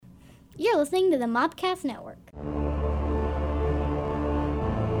You're listening to the Mobcast Network.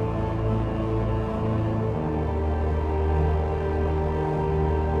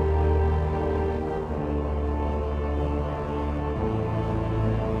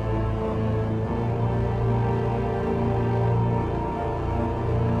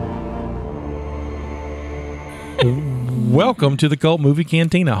 Welcome to the Cult Movie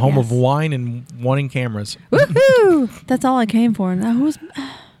Cantina, home of wine and wanting cameras. Woohoo! That's all I came for.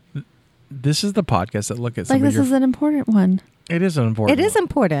 This is the podcast that look at some like this is an important one. It is an important. It is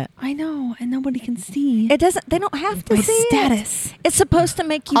important. I know, and nobody can see. It doesn't. They don't have to My see status. It's supposed to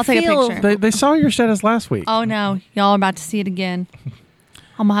make you I'll feel. take a picture. They saw your status last week. Oh no, y'all are about to see it again.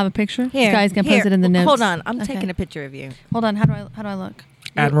 I'm gonna have a picture. Here, This guy's gonna post it in the notes. Hold on, I'm Okay. taking a picture of you. Hold on. How do I look?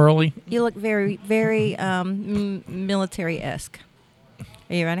 Admirally. You look very, very military-esque.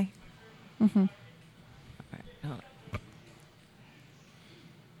 Are you ready? Mm-hmm.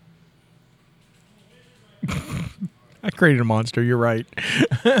 I created a monster. You're right.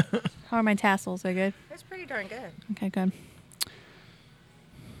 How are my tassels? Are they good? That's pretty darn good. Okay, good.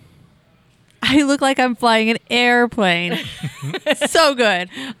 I look like I'm flying an airplane. So good.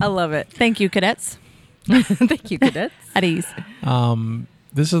 I love it. Thank you, cadets. Thank you, cadets. At ease.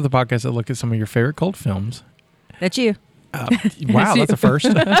 This is the podcast that look at some of your favorite cult films. That's you. Wow, that's a first.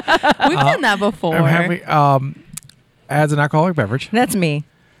 We've done that before. Adds an alcoholic beverage. That's me.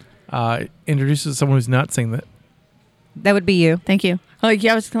 Introduces someone who's not seen that. That would be you. Thank you. Oh,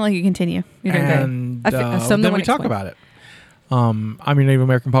 yeah, I was gonna let you continue. You're doing great. And I'm the then one we talk explain. about it. I'm your Native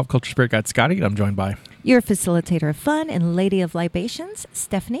American pop culture spirit guide, Scotty, and I'm joined by... You're a facilitator of fun and lady of libations,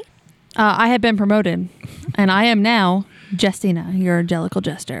 Stephanie. I have been promoted, and I am now Justina, your angelical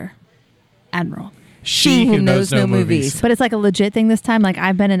jester, Admiral. She who knows no movies. But it's like a legit thing this time. Like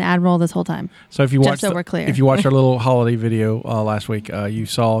I've been an Admiral this whole time. So if you Just watched, so we're clear. if you watched our little holiday video last week, you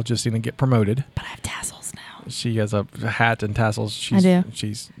saw Justina get promoted. But I have tassels now. She has a hat and tassels. I do.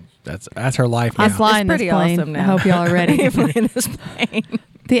 That's her life now. I'm flying It's this pretty plane. awesome now. I hope y'all are ready. Flying this plane.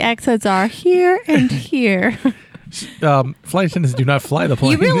 The exits are here and here. Flight attendants do not fly the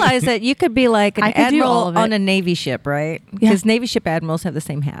plane. You realize that you could be like an I could do all admiral of it. on a Navy ship, right? Yeah. Because Navy ship admirals have the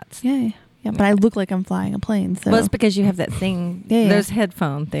same hats. Yeah. But I look like I'm flying a plane. So Well, it's because you have that thing, Yeah. those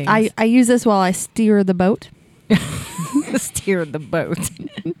headphone things. I use this while I steer the boat. steer the boat.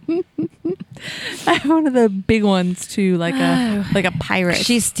 I have one of the big ones too, like a pirate.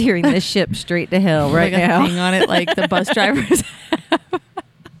 She's steering the ship straight to hell right like now. a thing on it, like the bus drivers have.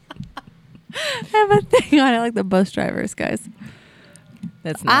 I have a thing on it, like the bus drivers, guys.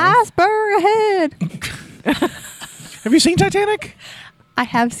 That's nice. Iceberg ahead. Have you seen Titanic? I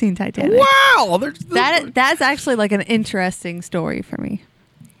have seen Titanic. Wow, That's actually like an interesting story for me.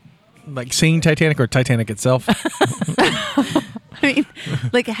 like seeing Titanic or Titanic itself. I mean,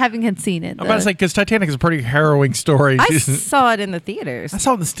 like having had seen it. I'm about to say because Titanic is a pretty harrowing story. I saw it in the theaters. I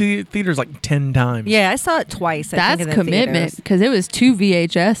saw it in the theaters like 10 times. Yeah, I saw it twice. I That's think, in the commitment theaters. because it was 2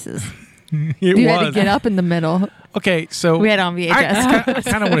 VHSs. It You was. had to get up in the middle. Okay, so We had it on VHS. I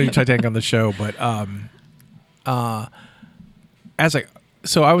kind of want to do Titanic on the show, but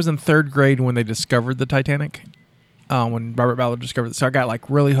so I was in 3rd grade when they discovered the Titanic. When Robert Ballard discovered it, so I got like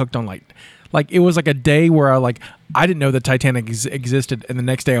really hooked on like it was like a day where I didn't know the Titanic existed, and the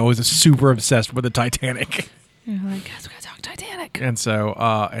next day I was super obsessed with the Titanic. You're like, guys, we gotta talk Titanic. And so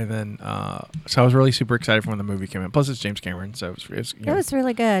so I was really super excited for when the movie came in. Plus, it's James Cameron, so it was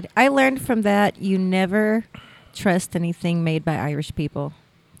really good. I learned from that you never trust anything made by Irish people.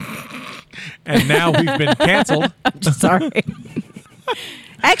 And now we've been canceled. Sorry.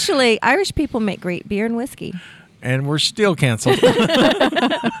 Actually, Irish people make great beer and whiskey. And we're still canceled.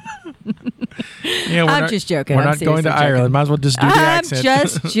 I'm just joking. We're I'm not going to seriously Ireland. joking. Might as well just do the accent.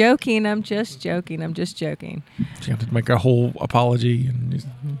 just joking. I'm just joking. You have to make a whole apology. And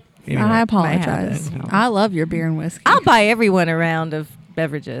anyway. I apologize. happen. I love your beer and whiskey. I'll buy everyone a round of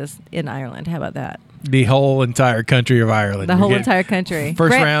beverages in Ireland. How about that? The whole entire country of Ireland. The whole entire country.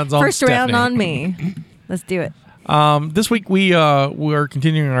 First round on me. Let's do it. This week we are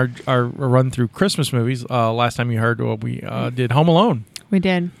continuing our run through Christmas movies. Last time you heard, we did Home Alone. We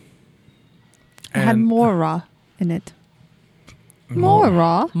did. It had And- Moira in it.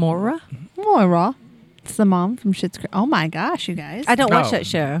 Moira. It's the mom from Schitt's Creek. Oh my gosh, you guys. I don't watch that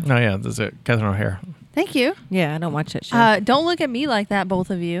show. No, yeah, that's it. Catherine O'Hara. Thank you. Yeah, I don't watch that show. Don't look at me like that, both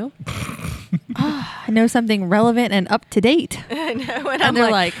of you. I know something relevant and up to date. I know,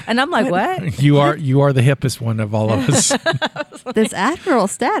 And I'm like, what? You are the hippest one of all of us. This admiral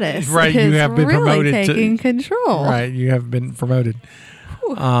status Right, is you have been really promoted to- taking control. Right, you have been promoted.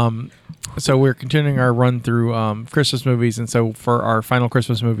 So we're continuing our run through Christmas movies, and so for our final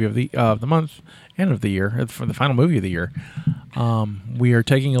Christmas movie of the month and of the year, for the final movie of the year, we are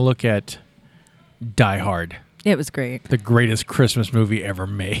taking a look at Die Hard, It was great. the greatest Christmas movie ever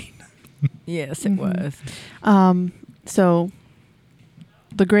made. Yes, it was. So,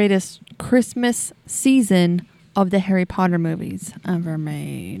 the greatest Christmas season of the Harry Potter movies ever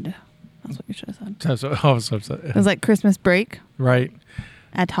made. That's what you should have said. So It was like Christmas break right.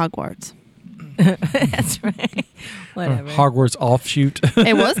 at Hogwarts. That's right. Whatever. Hogwarts offshoot.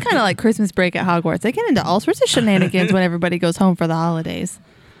 It was kind of like Christmas break at Hogwarts. They get into all sorts of shenanigans when everybody goes home for the holidays.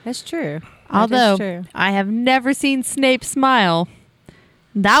 That's true. Although that is true. I have never seen Snape smile.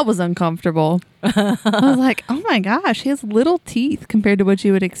 That was uncomfortable. I was like, oh my gosh, he has little teeth compared to what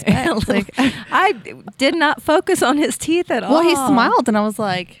you would expect. Like, I did not focus on his teeth at all. well, he smiled, and I was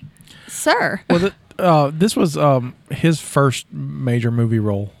like, sir. Well, this was his first major movie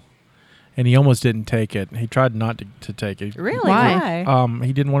role, and he almost didn't take it. He tried not to take it. Really? Why? Why?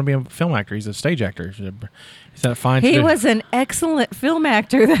 He didn't want to be a film actor. He's a stage actor. Is that fine? He was an excellent film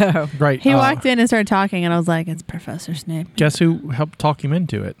actor, though. Right. He walked in and started talking, and I was like, it's Professor Snape. Guess who helped talk him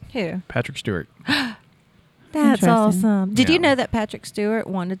into it? Who? Patrick Stewart. That's Interesting. awesome. Did Yeah. you know that Patrick Stewart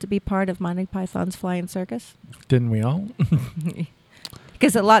wanted to be part of Monty Python's Flying Circus? Didn't we all?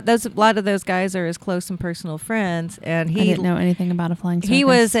 Because a lot of those guys are his close and personal friends, and I he didn't know anything about a flying circus. he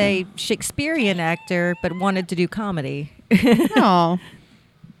was a Shakespearean actor, but wanted to do comedy.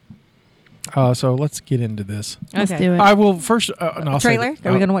 Oh, So let's get into this. let's Okay. do it. I will first. And I'll say Trailer? that-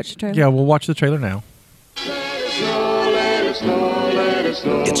 Are we going to watch the trailer? Yeah, we'll watch the trailer now.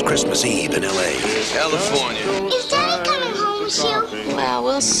 It's Christmas Eve in L.A. California. Is Daddy coming home soon? Well,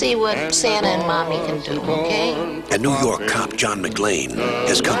 we'll see what Santa and Mommy can do, okay? And New York cop John McClane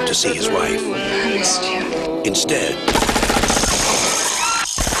has come to see his wife. I missed you. Instead,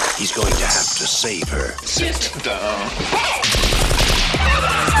 he's going to have to save her. Sit down.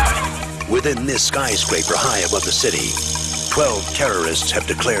 Within this skyscraper high above the city, 12 terrorists have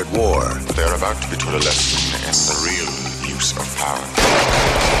declared war. They're about to be taught a lesson in the real use of power.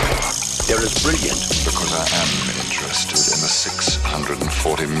 They're as brilliant Because I am interested in the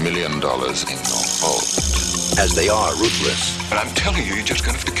 $640 million in your vault. as they are ruthless. And I'm telling you, you're just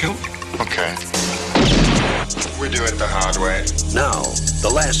gonna have to kill me. Okay. We do it the hard way. Now,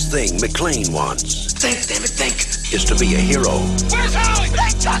 the last thing McClane wants Think, damn it, think. is to be a hero, Where's Holly?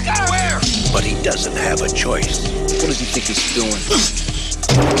 Hey, Tucker! Where? but he doesn't have a choice. What does he think he's doing?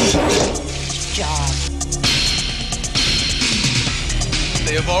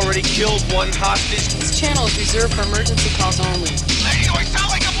 They have already killed one hostage. This channel is reserved for emergency calls only. Lady, do I sound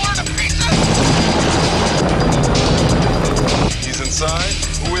like I'm ordering a pizza? He's inside?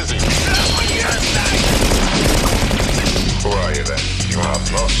 Who is he? Who are you then? You are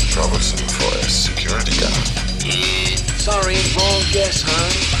most troublesome for a security guard. Sorry, wrong guess,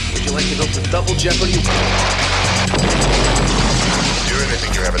 hon. Would you like to go for double jeopardy? Do you really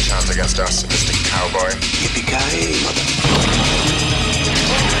think you have a chance against us, Mr. Cowboy? Yippee-ki-yay, mother.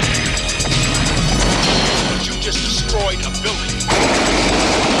 You just destroyed a building.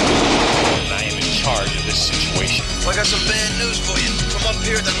 I am in charge of this situation. I got some bad news for you. From up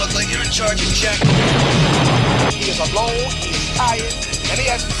here, it doesn't look like you're in charge of Jack. He is alone, he is tired, and he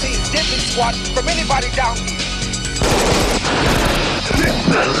hasn't seen diddly squat from anybody down here.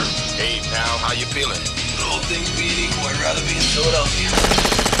 Hey, pal, how you feeling? All things being equal, I'd rather be in Philadelphia.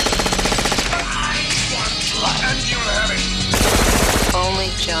 And you have it. Only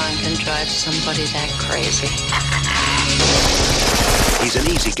John can drive somebody that crazy. He's an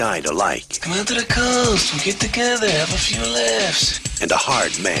easy guy to like Come out to the coast, we'll get together, have a few laughs. and a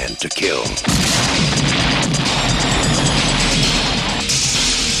hard man to kill.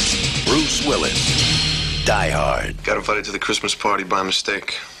 Bruce Willis, Die Hard. Got invited to the Christmas party by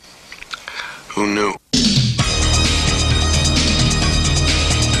mistake. Who knew?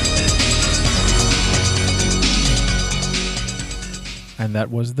 And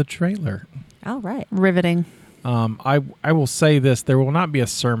that was the trailer. All right. riveting. I will say this: there will not be a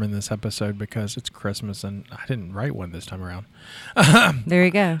sermon this episode because it's Christmas, and I didn't write one this time around. There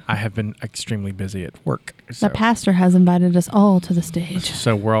you go. I have been extremely busy at work. The pastor has invited us all to the stage.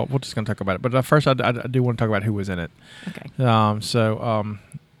 So we're just going to talk about it. But first, I do want to talk about who was in it. Okay.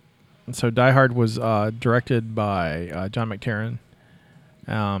 So Die Hard was directed by John McTiernan.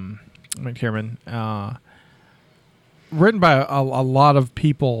 Written by a lot of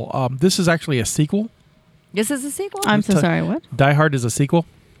people. This is actually a sequel. This is a sequel? I'm so sorry, what? Die Hard is a sequel.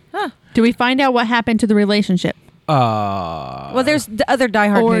 Do we find out what happened to the relationship? Well, there's the other Die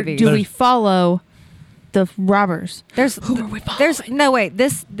Hard or movies. do we follow the robbers. There's Who are we following? there's no wait.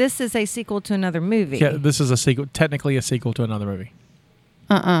 This is a sequel to another movie. Yeah, this is a sequel, technically a sequel to another movie.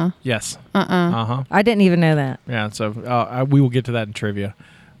 Yes. Uh-huh. I didn't even know that. Yeah, so we will get to that in trivia.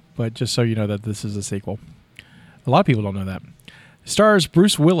 But just so you know that this is a sequel. A lot of people don't know that. Stars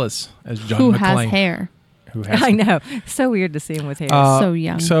Bruce Willis as John Who McClane. has hair. Who has I know. So weird to see him with hair. So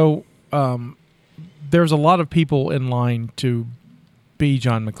young. So there's a lot of people in line to be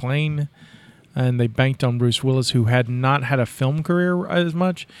John McClane, and they banked on Bruce Willis, who had not had a film career as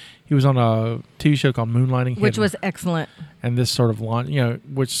much. He was on a TV show called Moonlighting, which was excellent. And this sort of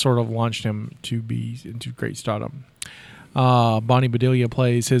launched him to be into great stardom. Bonnie Bedelia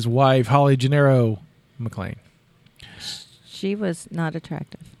plays his wife, Holly Gennaro McClane. She was not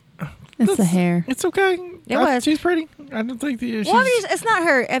attractive. It's the hair. It's okay. It was. She's pretty. I don't think the. Well, it's not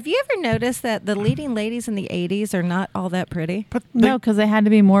her. Have you ever noticed that the leading ladies in the 80s are not all that pretty? But No, because they had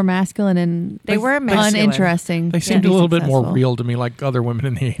to be more masculine and They were masculine. uninteresting. They to seemed be a little bit more successful. real to me, like other women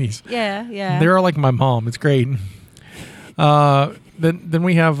in the 80s. Yeah, yeah. They are like my mom. It's great. Then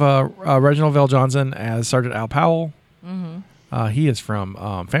we have Reginald Vell Johnson as Sergeant Al Powell. Mm-hmm. He is from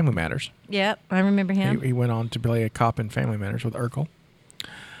Family Matters. Yep, I remember him. He went on to play a cop in Family Matters with Urkel.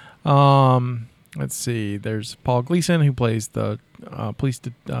 Let's see. There's Paul Gleason, who plays the police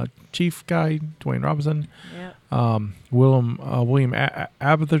chief guy, Dwayne Robinson. Yep. William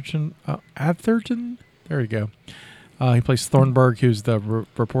Atherton. There you go. He plays Thornburg, who's the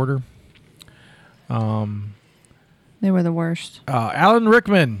reporter. They were the worst. Alan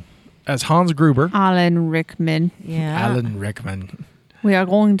Rickman as Hans Gruber. Alan Rickman. Yeah. Alan Rickman. We are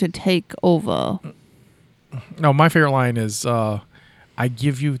going to take over. No, my favorite line is, I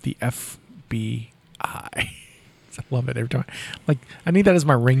give you the FBI. I love it every time. Like, I need that as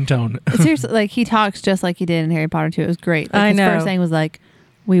my ringtone. Seriously, like he talks just like he did in Harry Potter 2. It was great. Like, I his know. first thing was like,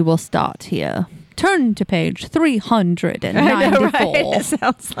 "We will start here. Turn to page 394." I know, right? It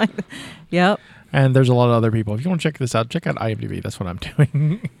sounds like. Yep. And there's a lot of other people. If you want to check this out, check out IMDb. That's what I'm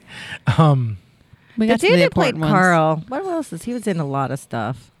doing. We The got to dude the who played important ones. Carl. What else is he was in a lot of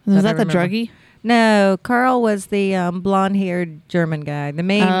stuff. Was I that the remember. druggie? No, Carl was the blonde-haired German guy, the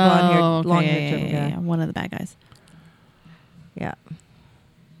main blonde-haired, okay, long-haired yeah, German yeah, guy. yeah. One of the bad guys. Yeah.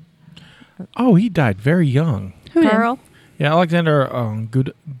 Oh, he died very young. Who did? Carl. Yeah, Alexander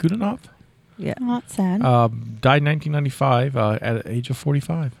Goodenough Yeah. Oh, that's sad. died in 1995 at the age of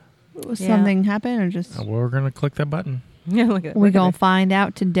 45. Was Yeah. something happen or just? We're going to click that button. Yeah. Look at. We're look at gonna it. find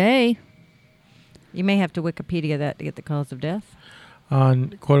out today. You may have to Wikipedia that to get the cause of death.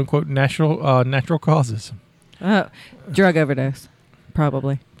 On quote-unquote natural causes. Drug overdose,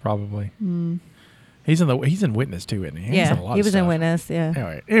 probably. Probably. He's in Witness too, isn't he? He's Yeah, in a lot he of was in stuff. Witness.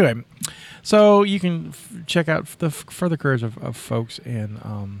 Yeah. Anyway, so you can check out the further careers of folks in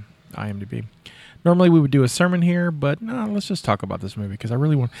IMDb. Normally we would do a sermon here, but no, let's just talk about this movie because I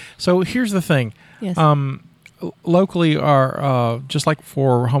really want. So here's the thing. Yes. Locally, our just like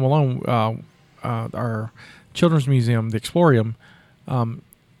for Home Alone, our children's museum, the Explorium,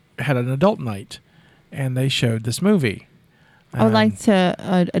 had an adult night, and they showed this movie. I would like to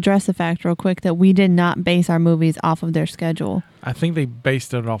address the fact real quick that we did not base our movies off of their schedule. I think they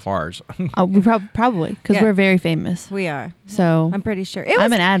based it off ours. We probably because Yeah. we're very famous. We are. So I'm pretty sure.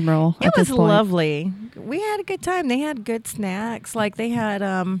 I'm an admiral. It at was this point. lovely. We had a good time. They had good snacks. Like they had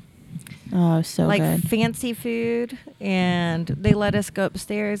Oh, so like good. fancy food, and they let us go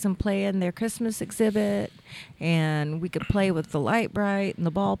upstairs and play in their Christmas exhibit, and we could play with the light bright and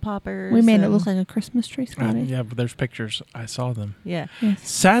the ball poppers. We made it and- look like a Christmas tree, Scotty. Yeah, but there's pictures. I saw them. Yeah. Yes.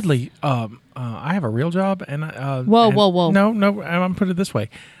 Sadly, I have a real job, and Whoa. No, I'm gonna put it this way,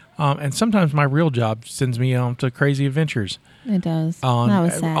 and sometimes my real job sends me to crazy adventures It does. on That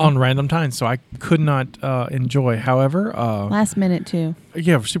was sad. on random times, so I could not enjoy. However, Last minute too.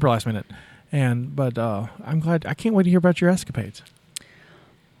 yeah, super last minute, but I'm glad. I can't wait to hear about your escapades.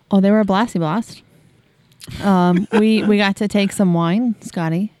 Oh, they were a blasty blast. We got to take some wine,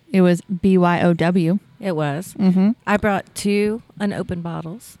 Scotty. It was BYOW. It was. Mm-hmm. I brought 2 unopened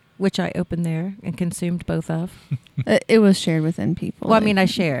bottles, which I opened there and consumed both of. It was shared within people. Well, I mean, I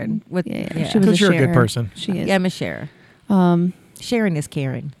shared with. Yeah, Yeah, she was a Because you're a good sharer. person. She is. Yeah, I'm a sharer. Sharing is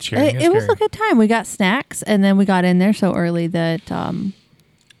caring. Sharing is It was caring. a good time. We got snacks, and then we got in there so early that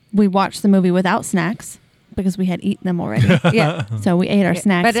we watched the movie without snacks because we had eaten them already. Yeah. So we ate our Yeah,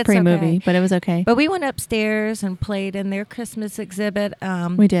 snacks but it's pre-movie, okay. but it was okay. But we went upstairs and played in their Christmas exhibit.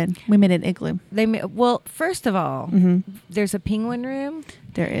 We did. We made an igloo. Well, first of all, there's a penguin room,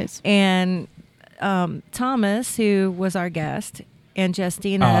 There is. and Thomas, who was our guest, and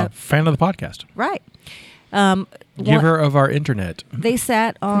Justina, Fan of the podcast. right? Giver of our internet. They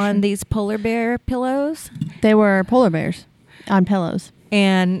sat on these polar bear pillows. They were polar bears on pillows.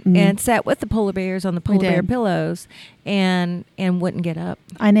 And sat with the polar bears on the polar bear did. pillows and wouldn't get up.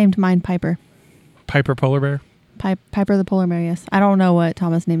 I named mine Piper. Piper Polar Bear? Piper the polar bear, yes. I don't know what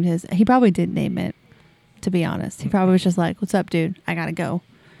Thomas named his. He probably did name it, to be honest. He probably was just like, what's up, dude? I got to go.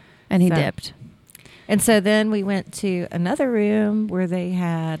 And he dipped. And so then we went to another room where they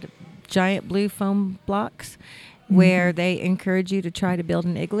had giant blue foam blocks where they encourage you to try to build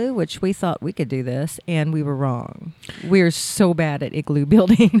an igloo, which we thought we could do this, and we were wrong. We're so bad at igloo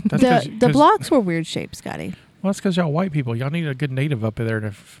building. The blocks were weird shapes, Scotty. Well, that's because y'all white people. Y'all need a good native up there. And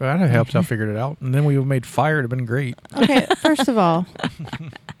if that helps, I figured it out. And then we made fire. It'd have been great. Okay, first of all,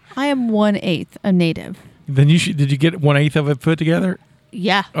 I am 1/8 a native. Then did you get 1/8 of it put together?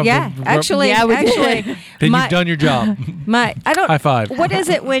 Yeah. Yeah, actually, we did. Then you've done your job. High five. What is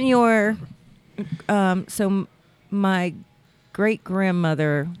it when you're, so my great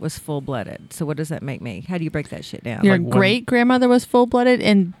grandmother was full blooded. So what does that make me? How do you break that shit down? Your great grandmother was full blooded,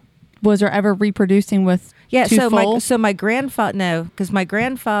 and was there ever reproducing with? Yeah. two full? My grandfather, no, because my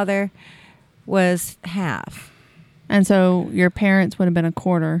grandfather was half. And so your parents would have been a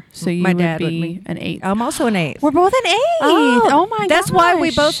quarter, so you My would dad be would an eighth. I'm also an eighth. We're both an eighth. Oh my god! That's why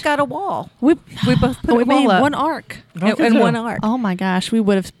we both got a wall. We both put we a wall made up. one arc. And one arc. Oh my gosh, we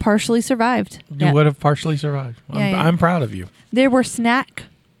would have partially survived. You would have partially survived. I'm proud of you. There were snack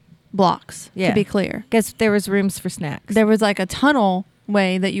blocks, to be clear. Because there was rooms for snacks. There was like a tunnel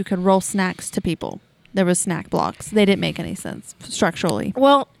way that you could roll snacks to people. There was snack blocks. They didn't make any sense structurally.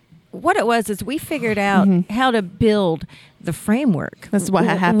 Well, what it was is we figured out how to build the framework. That's what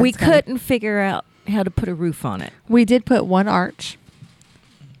happened. We couldn't figure out how to put a roof on it. We did put one arch.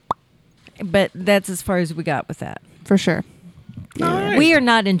 But that's as far as we got with that. For sure. Nice. We are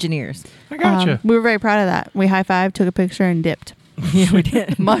not engineers. I gotcha. We were very proud of that. We high-fived, took a picture, and dipped. Yeah, we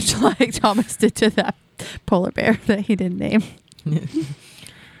did. Much like Thomas did to that polar bear that he didn't name.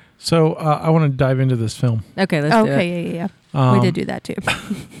 So I want to dive into this film. Okay, let's do it. Okay, yeah. We did do that too.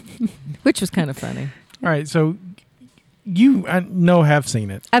 Which was kind of funny. All right, so you have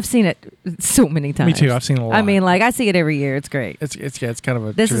seen it. I've seen it so many times. Me too. I've seen it a lot. I mean, like I see it every year. It's great. It's kind of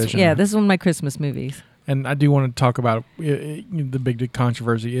a This tradition. this is one of my Christmas movies. And I do want to talk about the big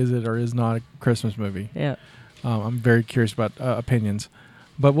controversy. Is it or is not a Christmas movie? Yeah. I'm very curious about opinions.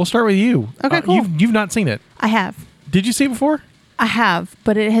 But we'll start with you. Okay, cool. You've not seen it. I have. Did you see it before? I have,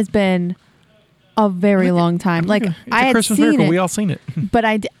 but it has been a very long time. Like It's I a had Christmas seen miracle. it, We all seen it. but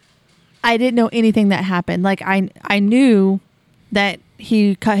I didn't know anything that happened. Like I knew that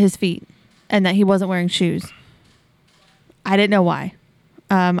he cut his feet and that he wasn't wearing shoes. I didn't know why.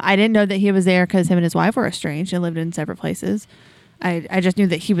 I didn't know that he was there because him and his wife were estranged and lived in separate places. I just knew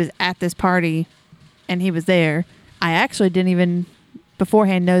that he was at this party and he was there. I actually didn't even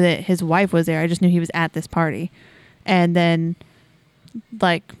beforehand know that his wife was there. I just knew he was at this party. And then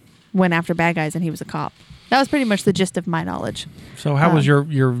like went after bad guys and he was a cop. That was pretty much the gist of my knowledge. So how was your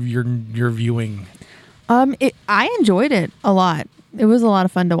viewing? I enjoyed it a lot. It was a lot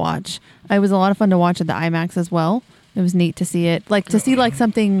of fun to watch. It was a lot of fun to watch at the IMAX as well. It was neat to see it, like to see like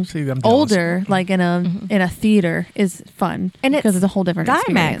something older, like in a theater is fun, and because it's a whole different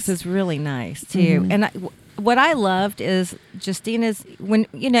experience. IMAX is really nice too. And what I loved is Justina's when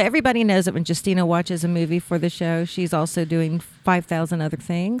everybody knows that when Justina watches a movie for the show, she's also doing 5,000 other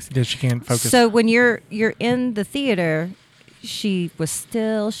things. Yeah, she can't focus. So when you're in the theater, she was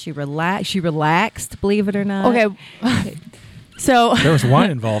still. She relaxed. Believe it or not. Okay. So there was wine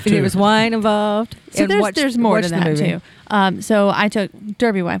involved too. There was wine involved. So there's more to that too. So I took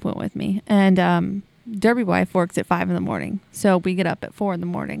Derby Wife went with me, and Derby Wife works at 5 a.m. So we get up at 4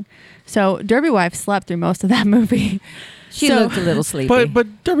 a.m. So Derby Wife slept through most of that movie. She looked a little sleepy.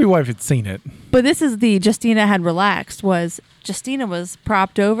 But Derby Wife had seen it. But this is Justina had relaxed. Justina was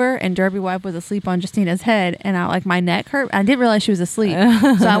propped over and Derby Wife was asleep on Justina's head, and my neck hurt. I didn't realize she was asleep.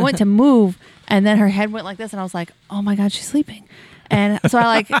 So I went to move, and then her head went like this, and I was like, oh my God, she's sleeping. And so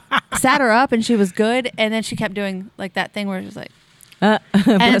I sat her up and she was good, and then she kept doing like that thing where she was like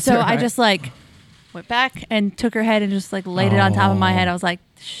and so I just went back and took her head and just laid it on top of my head. I was like,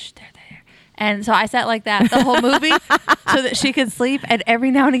 shh, they're there. And so I sat like that the whole movie so that she could sleep, and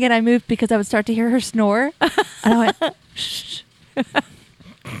every now and again I moved because I would start to hear her snore, and I went shh.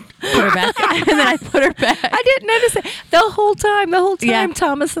 Put her back, and then I put her back. I didn't notice it the whole time. Yeah.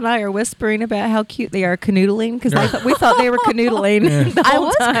 Thomas and I are whispering about how cute they are canoodling because we thought they were canoodling. The whole I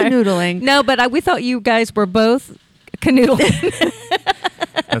was time. canoodling. No, but we thought you guys were both canoodling.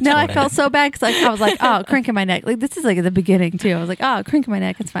 No, funny. I felt so bad because I was like, oh, cranking my neck. This is at the beginning too. I was like, oh, cranking my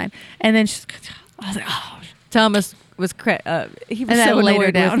neck, it's fine. And then she's, I was like, oh. Thomas was he was And so then later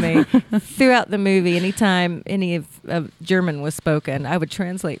annoyed down. with me throughout the movie. Anytime any of German was spoken, I would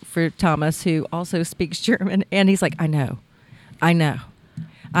translate for Thomas, who also speaks German, and he's like, I know.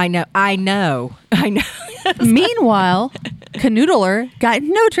 Meanwhile, Canoodler got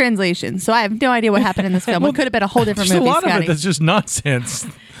no translation, so I have no idea what happened in this film. It could have been a whole different There's movie. a lot of Scotty. it that's just nonsense.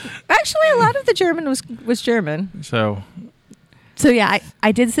 Actually, a lot of the German was German. So yeah,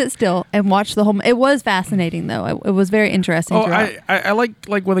 I did sit still and watch the whole. It was fascinating though. It was very interesting. Oh, throughout. I like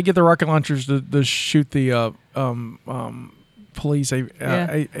when they get the rocket launchers to shoot the police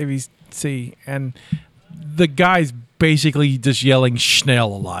AVC, and the guy's basically just yelling Schnell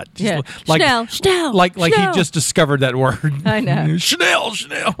a lot. Yeah. Like, Schnell. Like Schnell. he just discovered that word. I know. Schnell.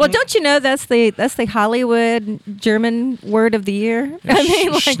 Well, don't you know that's the Hollywood German word of the year? I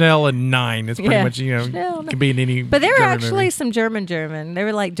mean, like, Schnell and 9. It's pretty much, Schnell. can be in any. But there were German actually movie. some German. They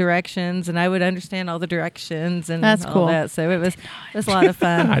were like directions, and I would understand all the directions and That's all cool. that. So it was a lot of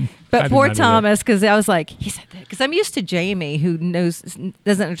fun. I But did poor not know that. Thomas, because I was like, he said that because I'm used to Jamie, who doesn't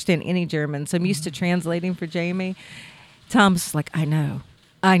understand any German, so I'm used to translating for Jamie. Thomas is like, I know.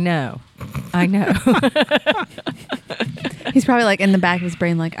 He's probably like in the back of his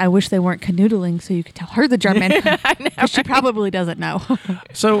brain, like, I wish they weren't canoodling, so you could tell her the German. I know. Because she probably doesn't know.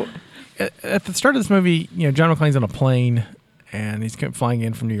 So, at the start of this movie, John McClane's on a plane, and he's flying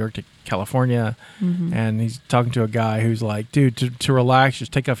in from New York to California, and he's talking to a guy who's like, "Dude, to relax,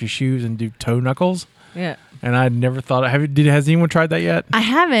 just take off your shoes and do toe knuckles." Yeah. And I never thought. Has anyone tried that yet? I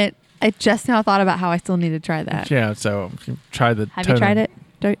haven't. I just now thought about how I still need to try that. Yeah. So try the. Have you tried it?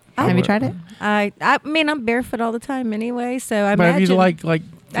 Have you tried it? I mean, I'm barefoot all the time anyway, so I But have you imagine.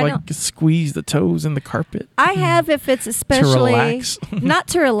 like squeeze the toes in the carpet? I have if it's especially relax? not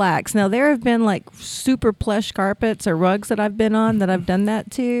to relax. Now there have been like super plush carpets or rugs that I've been on that I've done that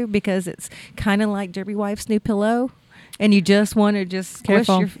to because it's kind of like Derby Wife's new pillow, and you just want to just squish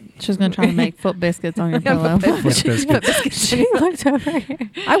Careful. your. She's going to try to make foot biscuits on your pillow. Foot biscuits. She looked over here.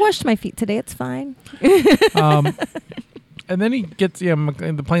 I washed my feet today. It's fine. And then he gets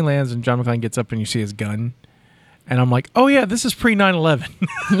the plane lands and John McClane gets up and you see his gun, and I'm like, oh yeah, this is pre 9/11.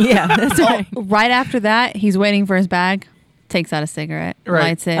 Yeah, that's right. Right after that, he's waiting for his bag, takes out a cigarette, Right.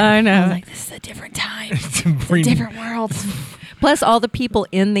 lights it. I know. I was like, this is a different time. It's a different world. Plus all the people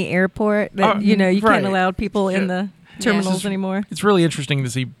in the airport that you right. can't allow people in the terminals Yeah. anymore. It's really interesting to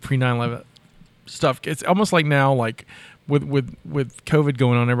see pre 9/11 stuff. It's almost like now, like with COVID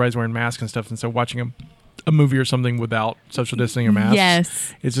going on, everybody's wearing masks and stuff, and so watching a movie or something without social distancing or masks,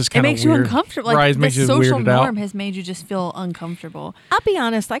 Yes. it's just It kind of makes you uncomfortable. Like, Right, it the makes you social weirded norm out. has made you just feel uncomfortable. I'll be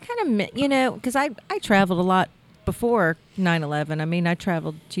honest, I kind of, because I traveled a lot before 9/11. I mean, I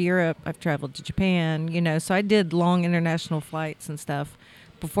traveled to Europe, I've traveled to Japan, so I did long international flights and stuff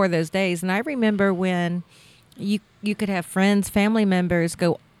before those days. And I remember when you could have friends, family members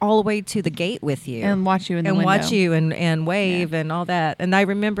go all the way to the gate with you. And watch you in the and window. watch you and wave and all that. And I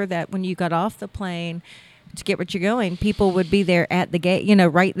remember that when you got off the plane to get what you're going, people would be there at the gate,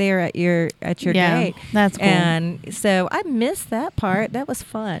 right there at your Yeah, gate. that's cool. And so I missed that part. That was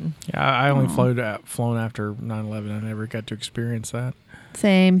fun. Yeah, I only flown after 9/11. I never got to experience that.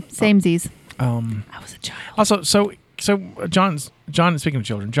 Samesies. I was a child. Also, so John. Speaking of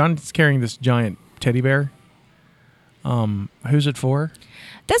children, John's carrying this giant teddy bear. Who's it for?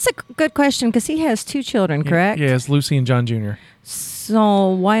 That's a good question because he has 2 children, correct? Yeah, it's Lucy and John Jr. So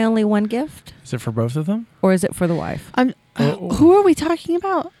why only one gift? Is it for both of them? Or is it for the wife? Who are we talking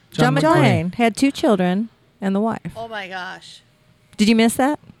about? John McClane had 2 children and the wife. Oh my gosh. Did you miss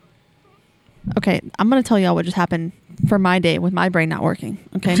that? Okay, I'm going to tell y'all what just happened for my day with my brain not working.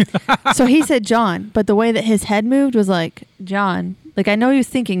 Okay. So he said John, but the way that his head moved was like, John. Like, I know he was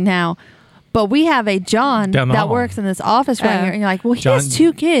thinking now, but we have a John Down the that hall. works in this office right here. And you're like, well, he John- has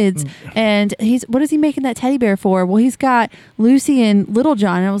 2 kids. And what is he making that teddy bear for? Well, he's got Lucy and Little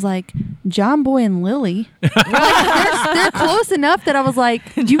John. And I was like, John Boy and Lily. Like, they're close enough that I was like,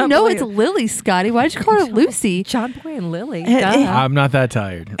 John Boy- it's Lily, Scotty. Why did you call her Lucy? John Boy and Lily. Eh, eh. Duh. I'm not that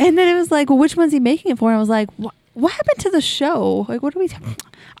tired. And then it was like, well, which one's he making it for? And I was like, what happened to the show? Like, what do we?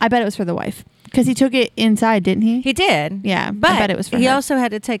 I bet it was for the wife because he took it inside, didn't he? He did. Yeah, But I bet it was for he her. also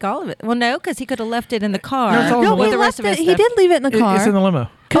had to take all of it. Well, no, because he could have left it in the car. No, it's all in No, the but with he the rest left of his it. He stuff. did leave it in the car. It's in the limo.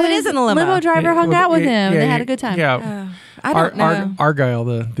 Oh, it is in the limo. Limo driver hung out with him. Yeah, They had a good time. Yeah. I don't know. Argyle,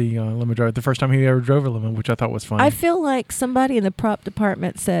 the limo driver, the first time he ever drove a limo, which I thought was funny. I feel like somebody in the prop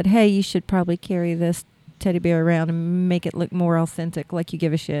department said, "Hey, you should probably carry this teddy bear around and make it look more authentic, like you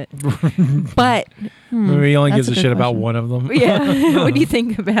give a shit. But Maybe he only That's gives a a good shit about question. one of them. yeah, what do you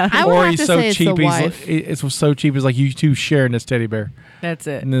think about I it? would Or have he's to so say it's cheap. the wife. It's so cheap. It's like you two sharing this teddy bear, That's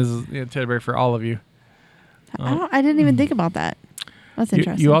it. and this is teddy bear for all of you. I didn't even think about that. That's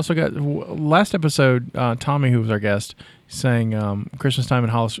interesting. You also got last episode. Tommy, who was our guest, sang Christmas Time in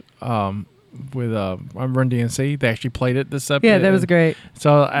Hollis with Run DMC. They actually played it this episode. Yeah, that was great.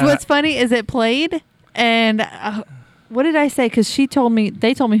 So What's funny is it played, and what did I say? Because they told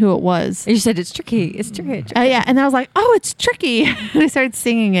me who it was. You said it's tricky. It's tricky. Yeah, and I was like, "Oh, it's tricky." And I started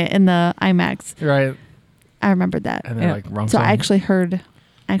singing it in the IMAX. right, I remembered that. and they're like wrong So song. I actually heard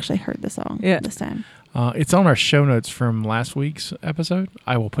the song this time. It's on our show notes from last week's episode.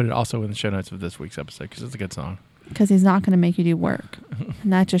 I will put it also in the show notes of this week's episode because it's a good song. Because he's not going to make you do work,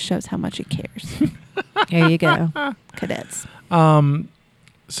 and that just shows how much he cares. There you go. Cadets.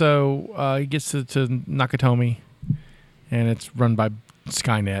 So he gets to Nakatomi, and it's run by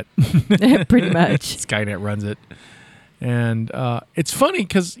Skynet. Pretty much. Skynet runs it, and it's funny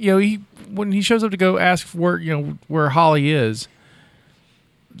because when he shows up to go ask for where Holly is,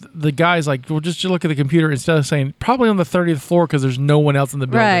 the guy's like, well, just look at the computer instead of saying probably on the 30th floor because there's no one else in the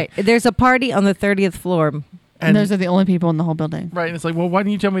building. Right. There's a party on the 30th floor. And those are the only people in the whole building. Right, and it's like, well, why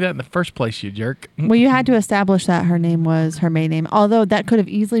didn't you tell me that in the first place, you jerk? Well, you had to establish that her name was her maiden name. Although that could have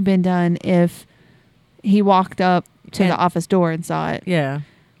easily been done if he walked up to the office door and saw it. Yeah.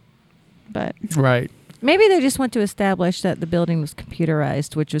 But Right. Maybe they just want to establish that the building was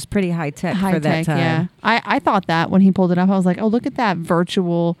computerized, which was pretty high tech for that time. Yeah. I thought that when he pulled it up, I was like, oh, look at that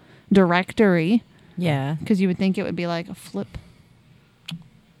virtual directory. Yeah. Because you would think it would be like a flip.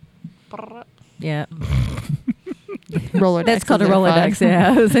 Yeah. Rolodex. That's called a is their Rolodex. fun.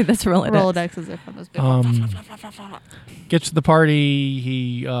 Yeah. I was like, that's a Rolodex. Rolodex is their fun. Those big Gets to the party.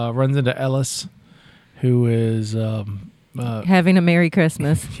 He runs into Ellis, who is having a Merry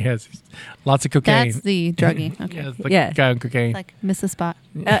Christmas. yes, lots of cocaine. That's the druggie. Okay. Yeah, it's the Yeah. guy on cocaine. Like miss the spot.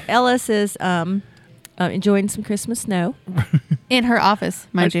 Ellis is enjoying some Christmas snow. In her office,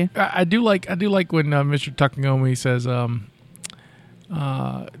 mind you. I do like when Mr. Takagomi says,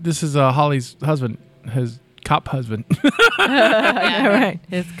 "This is Holly's husband, his cop husband." Yeah, right.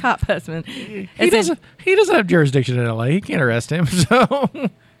 His cop husband. He doesn't have jurisdiction in LA. He can't arrest him. So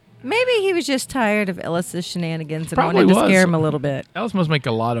Maybe he was just tired of Ellis's shenanigans and Probably wanted to was. scare him a little bit. Ellis must make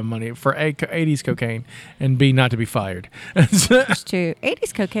a lot of money for A, 80s cocaine, and B, not to be fired. That's true.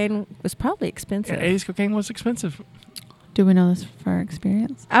 80s cocaine was probably expensive. 80s cocaine was expensive. Do we know this for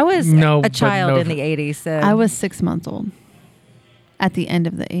experience? I was No, a but child no. in the 80s. So I was 6 months old at the end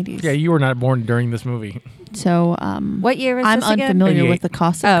of the 80s. Yeah, you were not born during this movie. So What year was I'm this again? unfamiliar 88. with the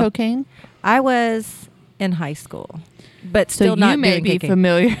cost of Oh. cocaine. I was in high school, but So still not you may doing be cocaine.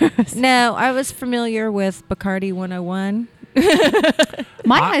 familiar. No, I was familiar with Bacardi 101.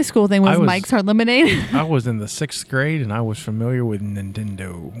 My high school thing was I was- Mike's Hard Lemonade. I was in the 6th grade, and I was familiar with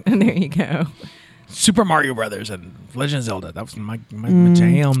Nintendo. And there you go. Super Mario Brothers and Legend of Zelda. That was my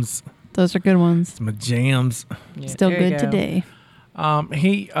jams. Those are good ones. My jams. Still there you good go. today.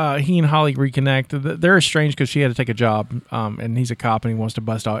 He and Holly reconnect. They're estranged because she had to take a job, and he's a cop and he wants to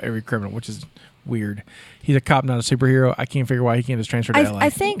bust out every criminal, which is weird. He's a cop, not a superhero. I can't figure why he can't just transfer to LA. I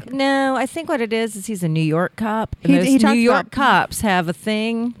think what it is he's a New York cop. And He those talked New York about- cops have a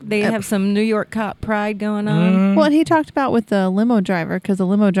thing. They have some New York cop pride going on. Mm. Well, and he talked about with the limo driver because the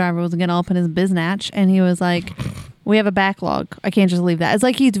limo driver was getting all up in his biznatch, and he was like, "We have a backlog. I can't just leave that." It's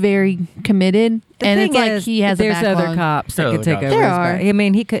like he's very committed, The and thing it's like is, he has there's a backlog. other cops that There are could take other over. cops. his There are. back. I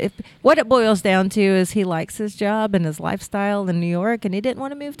mean, he could. What it boils down to is he likes his job and his lifestyle in New York, and he didn't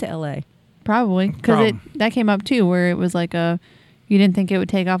want to move to LA. Probably because Problem. that came up too, where it was like you didn't think it would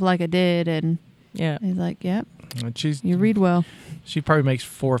take off like it did, and Yeah. he's like, "Yep, And you read well, she probably makes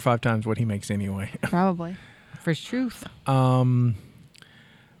 4 or 5 times what he makes anyway. probably." For truth.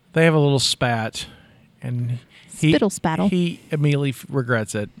 They have a little spat, and Spittle spattle. He immediately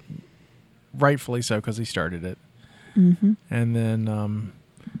regrets it, rightfully so, because he started it. Mm-hmm. And then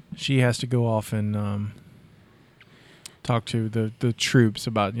she has to go off and talk to the troops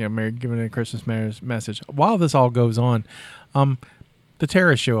about Mary giving a Christmas message. While this all goes on, the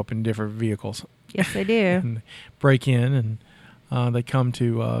terrorists show up in different vehicles Yes, they do. and break in, and they come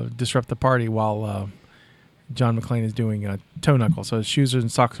to disrupt the party while John McClane is doing toe knuckle. So his shoes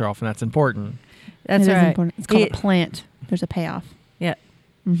and socks are off, and that's important. That's It is right. important. It's called He- a plant. There's a payoff. Yeah.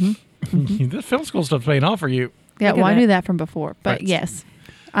 Mm-hmm. The film school stuff's paying off for you. Yeah, Look at well, I that. knew that from before, but Right. yes,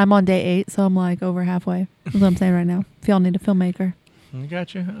 I'm on day 8, so I'm like over halfway. That's what I'm saying right now. If y'all need a filmmaker, I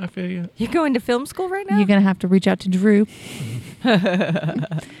got you. I feel you. You're going to film school right now? you're gonna have to reach out to Drew.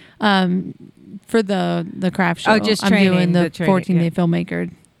 For the craft show. Oh, just I'm training, doing the the training, 14-day yeah.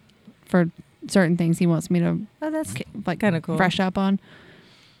 filmmaker for certain things he wants me to Oh, that's like kind of cool. fresh up on.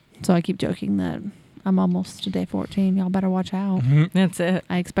 So I keep joking that I'm almost to day 14. Y'all better watch out. That's it.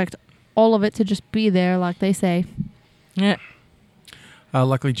 I expect all of it to just be there like they say. Yeah.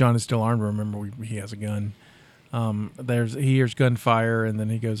 Luckily, John is still armed. Remember, he has a gun. He hears gunfire, and then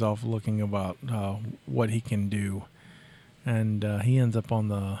he goes off looking about what he can do. And he ends up on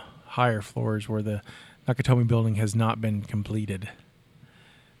the higher floors where the Nakatomi building has not been completed.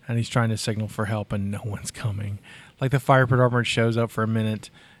 And he's trying to signal for help, and no one's coming. Like the fire department shows up for a minute,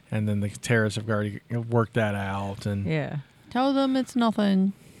 and then the terrorists have already worked that out. And Yeah. Tell them it's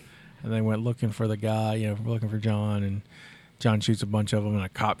nothing. And they went looking for the guy, looking for John, and John shoots a bunch of them, and a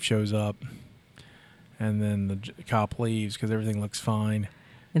cop shows up. And then the cop leaves because everything looks fine.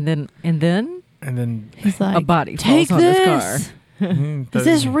 And then He's like, a body take falls on his this. car. Is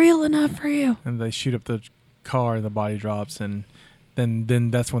this real enough for you? And they shoot up the car, and the body drops, and then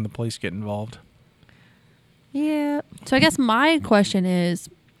that's when the police get involved. Yeah. So I guess my question is,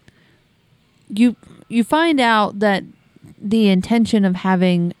 you find out that the intention of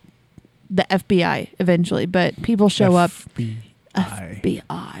having the FBI eventually, but people show up. FBI.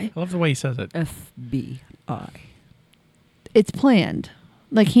 I love the way he says it. FBI. It's planned.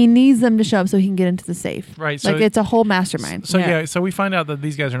 Like he needs them to show up so he can get into the safe. Right. Like So it's a whole mastermind. So we find out that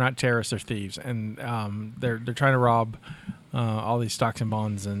these guys are not terrorists; they're thieves, and they're trying to rob all these stocks and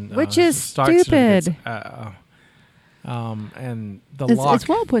bonds and Which is stock stupid. certificates. And the It's, lock. it's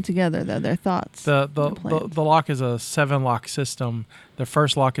well put together though. Their thoughts. The plans. lock is a 7-lock system. The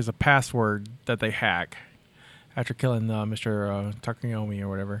first lock is a password that they hack after killing Mr. Takuyomi or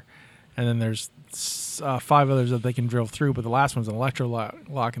whatever, and then there's 5 others that they can drill through. But the last one's an electro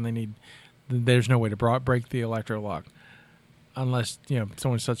lock, and there's no way to break the electro lock unless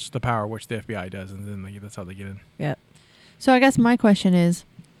someone touches the power, which the FBI does, and then that's how they get in. Yeah. So I guess my question is,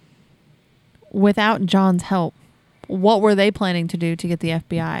 without John's help, what were they planning to do to get the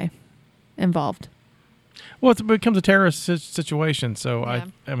FBI involved? Well, it becomes a terrorist situation, so Yeah.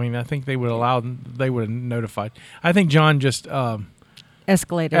 I think they would have notified. I think John just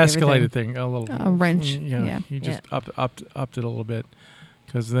Escalated everything. thing a little. A wrench, yeah. He just upped it a little bit,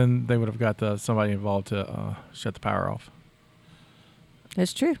 because then they would have got somebody involved to shut the power off.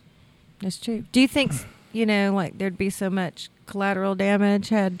 That's true. That's true. Do you think, like there'd be so much collateral damage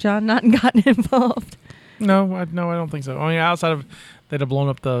had John not gotten involved? No, I don't think so. I mean, outside of they'd have blown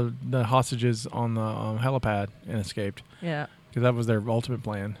up the hostages on the helipad and escaped. Yeah. Because that was their ultimate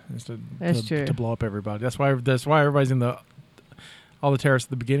plan, is That's true. to blow up everybody. That's why everybody's in all the terrorists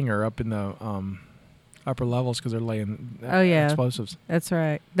at the beginning are up in the upper levels, because they're laying explosives. That's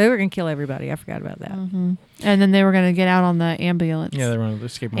right. They were going to kill everybody. I forgot about that. Mm-hmm. And then they were going to get out on the ambulance. Yeah, they were on the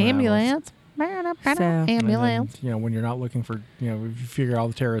escape on the ambulance. So- Ambulance. And then, when you're not looking for, if you figure all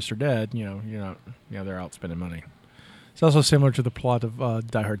the terrorists are dead, you're not, they're out spending money. It's also similar to the plot of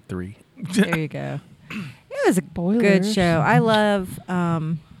Die Hard 3. There you go. It was a good Spoilers. show. I love.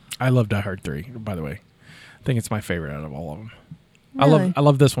 I love Die Hard 3, by the way. I think it's my favorite out of all of them. Really? I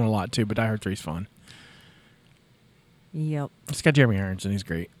love this one a lot too, but Die Hard 3 is fun. Yep. It's got Jeremy Irons, and he's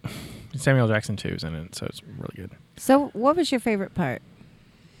great. Samuel Jackson too is in it, so it's really good. So, what was your favorite part?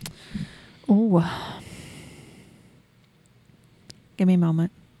 Ooh. Give me a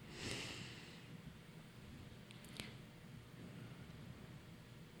moment.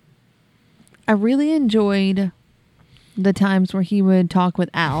 I really enjoyed the times where he would talk with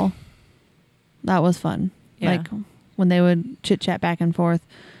Al. That was fun. Yeah. Like when they would chit chat back and forth,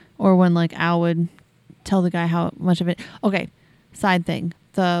 or when like Al would tell the guy how much of it. Okay, side thing.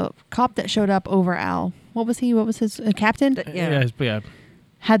 The cop that showed up over Al. What was he? What was his captain? Yeah.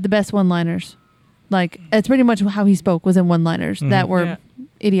 Had the best one-liners. Like it's pretty much how he spoke was in one-liners that were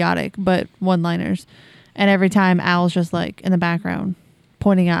idiotic, but one-liners. And every time Al's just like in the background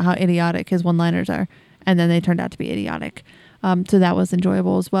pointing out how idiotic his one-liners are, and then they turned out to be idiotic. So that was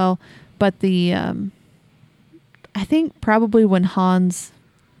enjoyable as well. But the I think probably when Hans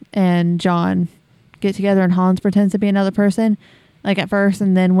and John get together and Hans pretends to be another person, like at first,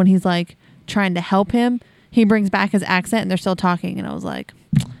 and then when he's like trying to help him, he brings back his accent and they're still talking, and I was like,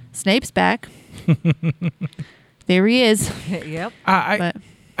 Snape's back. There he is. Yep.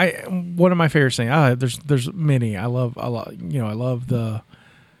 One of my favorite things. There's many. I love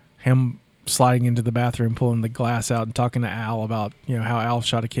him sliding into the bathroom, pulling the glass out, and talking to Al about how Al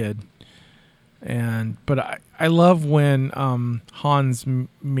shot a kid. But I love when Hans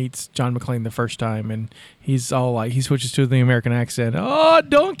meets John McClane the first time, and he's all like, he switches to the American accent. Oh,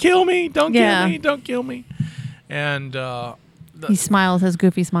 don't kill me! Don't kill me! Don't kill me! And He smiles his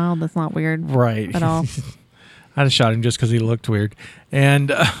goofy smile. That's not weird, right at all. I just shot him just because he looked weird,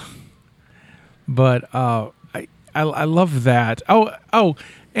 and but I love that.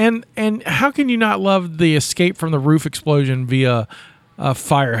 And how can you not love the escape from the roof explosion via a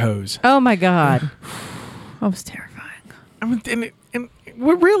fire hose? Oh my God, That was terrifying. I mean, and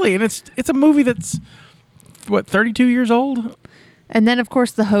really, and it's a movie that's what 32 years old. And then, of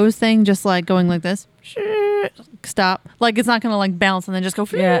course, the hose thing, just like going like this. Stop. Like it's not gonna like bounce and then just go.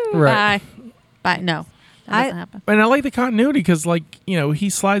 Yeah, right. Bye. No, that doesn't happen. And I like the continuity because, like, he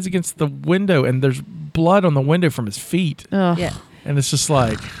slides against the window and there's blood on the window from his feet. Ugh. yeah, And it's just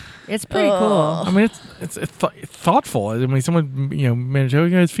like, it's pretty cool. I mean, it's thoughtful. I mean, someone managed. Oh,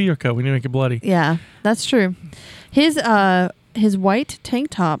 his feet are cut. We need to make it bloody. Yeah, that's true. His white tank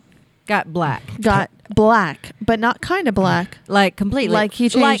top Got black. got black, but not kind of black. Like completely. Like he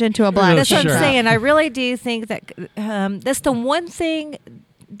changed into a black. That's what Sure. I'm saying. I really do think that that's the one thing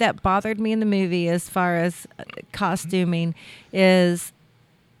that bothered me in the movie as far as costuming is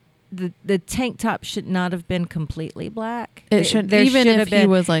the tank top should not have been completely black. It should, There even should if have he been-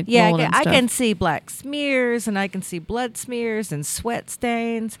 was like yeah, rolling and I stuff. can see black smears and I can see blood smears and sweat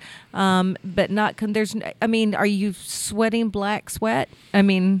stains, but not. I mean, are you sweating black sweat? I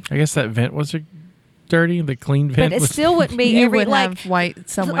mean, I guess that vent was dirty. The clean vent, but it was, still wouldn't be You every would like. have white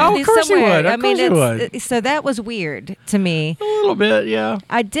somewhere. Oh, of course you somewhere. would. Of I mean, course you would. so that was weird to me. a little bit, yeah.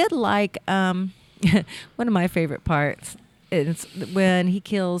 I did like one of my favorite parts is when he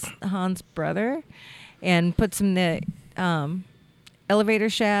kills Han's brother and puts him in the elevator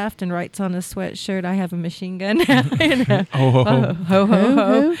shaft and writes on his sweatshirt, "I have a machine gun now." You know? Oh, ho, ho. Ho, ho,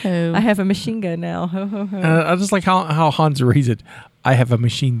 ho. Ho. I have a machine gun now. Ho, ho, ho. I just like how Hans reads it. I have a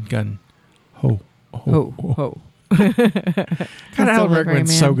machine gun. Ho, ho, Ho, ho. God, Alan delivery, Rickman's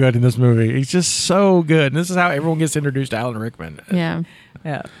man. so good in this movie. He's just so good. And this is how everyone gets introduced to Alan Rickman. Yeah.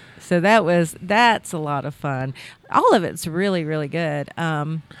 Yeah. So that's a lot of fun. All of it's really, really good.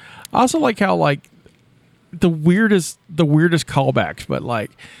 I also like how the weirdest callbacks, but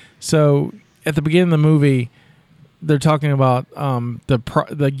so at the beginning of the movie, they're talking about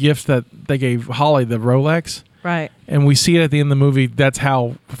the gift that they gave Holly, the Rolex. Right. And we see it at the end of the movie. That's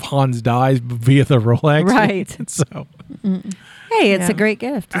how Hans dies via the Rolex. Right. So, Hey, it's Yeah. a great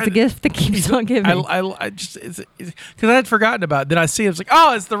gift. It's a gift that keeps on giving. I just because I had forgotten about it. Then I see it. It's like,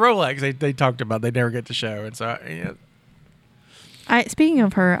 oh, it's the Rolex they talked about. They never get to show. And so, Speaking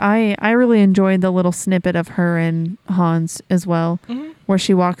of her, I really enjoyed the little snippet of her and Hans as well, where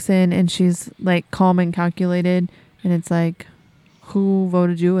she walks in and she's like calm and calculated, and it's like, who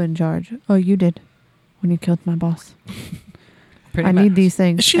voted you in charge? Oh, you did, when you killed my boss. I need these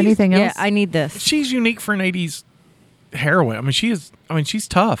things. Anything else? Yeah, I need this. she's unique for an '80s heroine. I mean, she's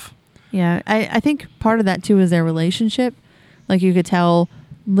tough. Yeah, I think part of that too is their relationship. Like you could tell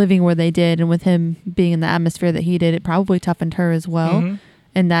living where they did and with him being in the atmosphere that he did, it probably toughened her as well. Mhm.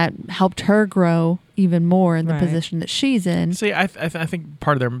 And that helped her grow even more in the Right. position that she's in. See, I think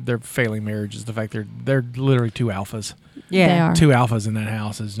part of their failing marriage is the fact they're literally two alphas. Yeah. They are. Two alphas in that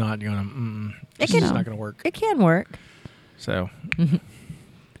house is not going to. It's can- just not going to work. It can work. So Do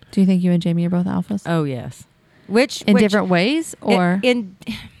you think you and Jamie are both alphas? Oh yes. Which In different ways, or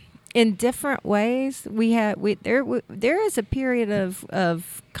in different ways, there is a period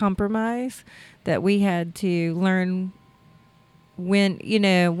of compromise that we had to learn when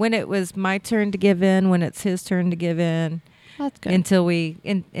it was my turn to give in, when it's his turn to give in, that's good. until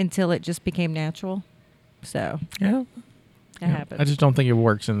it just became natural. So yeah, that happens. I just don't think it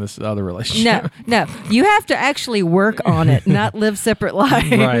works in this other relationship. No, you have to actually work on it, not live separate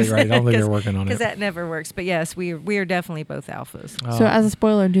lives. Right. I don't think they're working on it. Because that never works. But yes, we are definitely both alphas. So as a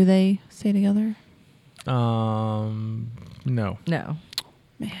spoiler, do they stay together? No. No.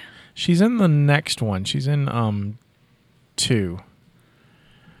 She's in the next one. She's in 2.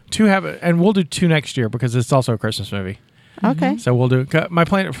 2 and we'll do 2 next year because it's also a Christmas movie. Okay. So we'll do my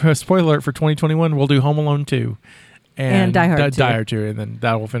plan for spoiler alert for 2021. We'll do Home Alone 2 And Die Hard 2. Die Hard 2, and then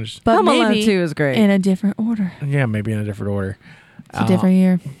that will finish. But Home Alone maybe 2 is great. in a different order. Yeah, maybe in a different order. It's a different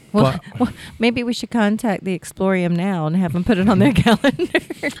year. Well, but- maybe we should contact the Explorium now and have them put it on their calendar.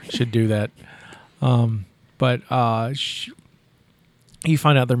 Should do that. But you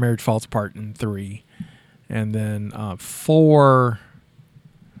find out their marriage falls apart in 3, and then 4.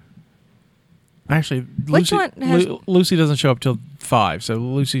 Actually, Which one has- Lucy doesn't show up till 5, so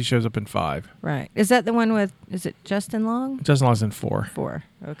Lucy shows up in 5. Right. Is that the one with, is it Justin Long? Justin Long's in 4. 4.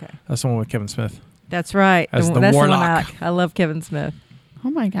 Okay. That's the one with Kevin Smith. That's right. As the That's warlock. The one I love Kevin Smith.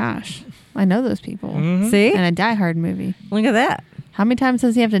 Oh my gosh. I know those people. Mhm. See? In a Die Hard movie. Look at that. How many times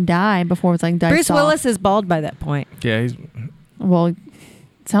does he have to die before it's like diced Bruce off? Willis is bald by that point. Yeah, he's Well, it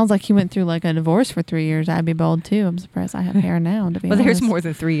sounds like he went through like a divorce for 3 years. I'd be bold too. I'm surprised I have hair now, to be honest. there's more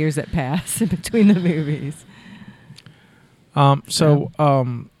than 3 years that pass in between the movies. I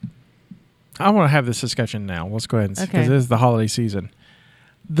want to have this discussion now. Let's go ahead, because it is the holiday season.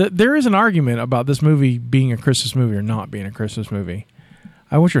 There is an argument about this movie being a Christmas movie or not being a Christmas movie.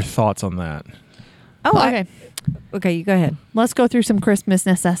 I want your thoughts on that. Oh, okay. Okay, you go ahead. Let's go through some Christmas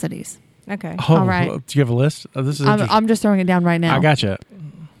necessities. Okay. Oh, all right. Do you have a list? Oh, this is I'm just throwing it down right now. I gotcha.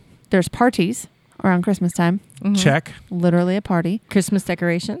 There's parties around Christmas time. Mm-hmm. Check. Literally a party. Christmas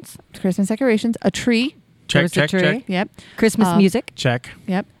decorations. A tree. Check, There's a tree. check. Yep. Christmas music. Check.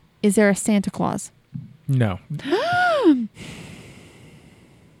 Yep. Is there a Santa Claus? No.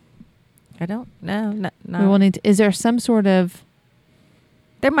 I don't know. No. We will need. Is there some sort of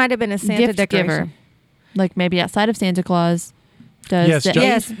There might have been a Santa gift decoration. giver, like maybe outside of Santa Claus? Does Yes, the- Joe-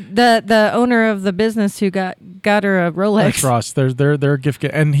 Yes, the owner of the business who got her a Rolex. That's Ross. There's their gift,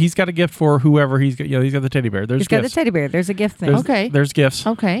 and he's got a gift for whoever he's got. He's got the teddy bear. There's He's got gifts. the teddy bear. There's a gift thing. There's, Okay. There's gifts.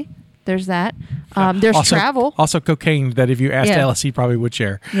 Okay. There's that. There's also, travel. Also cocaine that if you asked Yeah. Alice, he probably would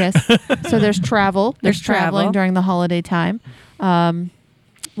share. Yes. So there's travel. There's traveling travel. during the holiday time.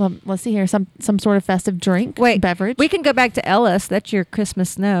 Well, let's see here. Some sort of festive drink. Beverage. We can go back to Ellis. That's your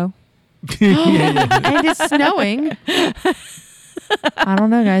Christmas snow. And it's snowing. I don't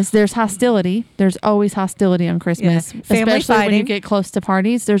know, guys. There's hostility. There's always hostility on Christmas. Yeah. Family Especially when you fighting. get close to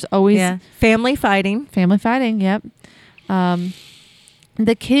parties. There's always Family fighting. family fighting. Yep.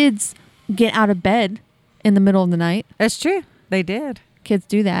 The kids get out of bed in the middle of the night. That's true. They did. Kids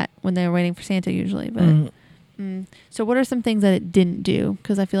do that when they're waiting for Santa usually. But so what are some things that it didn't do?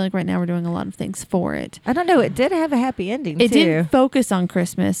 Because I feel like right now we're doing a lot of things for it. I don't know. It did have a happy ending, It too. didn't focus on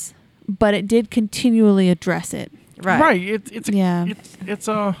Christmas, but it did continually address it. Right. It's Yeah.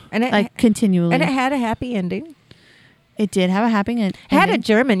 And it, Like continually. and it had a happy ending. It did have a happy end. It had a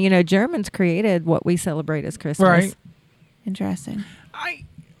German. Germans created what we celebrate as Christmas. Right. Interesting.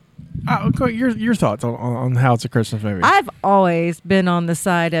 Your thoughts on how it's a Christmas movie. I've always been on the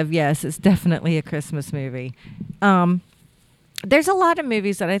side of, yes, it's definitely a Christmas movie. There's a lot of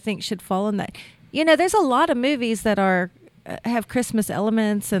movies that I think should fall in that. There's a lot of movies that are have Christmas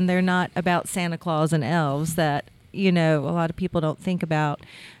elements and they're not about Santa Claus and elves that, a lot of people don't think about.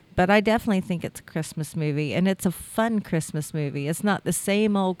 But I definitely think it's a Christmas movie, and it's a fun Christmas movie. It's not the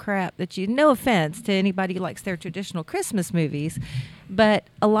same old crap that no offense to anybody who likes their traditional Christmas movies, but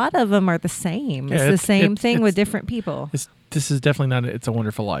a lot of them are the same. Yeah, it's the same thing with different people. This is definitely not It's a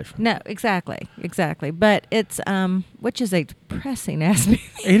Wonderful Life. No, exactly. But it's which is a depressing ass movie.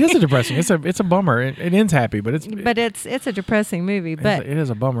 It is a depressing. It's a bummer. It ends happy, but it's a depressing movie. But it is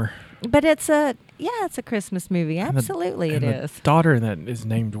a bummer. But it's a Christmas movie. Absolutely, and it is. The daughter in that is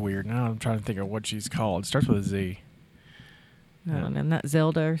named weird. Now I'm trying to think of what she's called. It starts with a Z. I don't know, not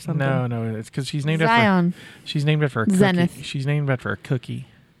Zelda or something. No, it's because she's named Zion. She's named after a cookie. Zenith. She's named after a cookie.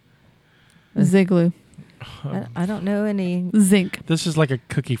 Ziglu. I don't know any. Zinc. This is like a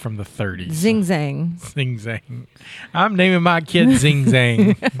cookie from the 30s. Zing Zang. Zing Zang. I'm naming my kid Zing Zang.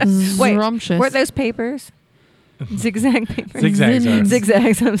 Wait, Zrumptious. were those papers? Zigzag papers. Zigzags are.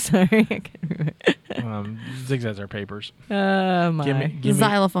 Zigzags. I'm sorry. I can't remember. Zigzags are papers. Oh my. Give me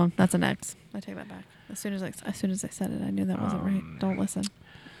Xylophone. That's an X. I take that back. As soon as I said it, I knew that wasn't right. Don't listen.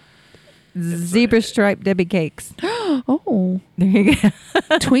 Zebra striped Debbie cakes. Oh, There you go.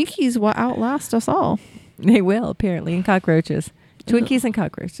 Twinkies will outlast us all. They will, apparently, and cockroaches. Twinkies and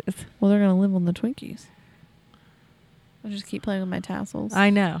cockroaches. Well, they're gonna live on the Twinkies. I'll just keep playing with my tassels. I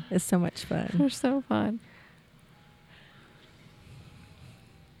know. It's so much fun. They're so fun.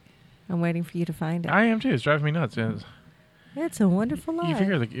 I'm waiting for you to find it. I am too. It's driving me nuts. It's a Wonderful Life. You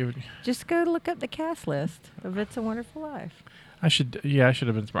figure it would, Just go look up the cast list of It's a Wonderful Life. I should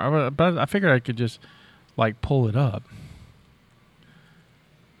have been smart, but I figured I could just pull it up.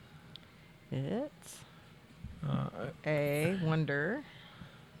 It's a Wonderful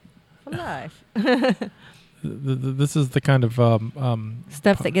Life. This is the kind of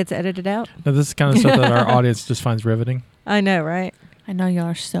Stuff that gets edited out. no, this is kind of stuff that our audience just finds riveting. I know, right? I know y'all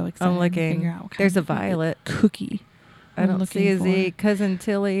are so excited. I'm to looking. figure out what kind There's a of Violet. cookie. I don't see a Z. Cousin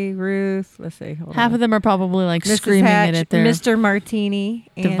Tilly, Ruth. Let's see. Hold Half on. of them are probably like Mrs. screaming Hatch, it at their Mr. Martini,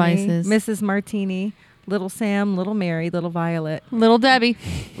 Annie, devices. Mrs. Martini, Little Sam, Little Mary, Little Violet, Little Debbie.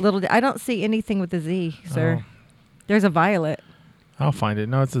 I don't see anything with a Z, sir. Oh. There's a Violet. I'll find it.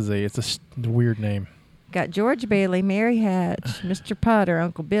 No, it's a Z. It's a weird name. Got George Bailey, Mary Hatch, Mr. Potter,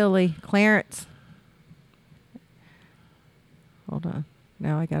 Uncle Billy, Clarence. Hold on.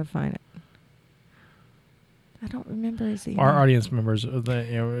 Now I gotta find it. I don't remember his email. Our audience members,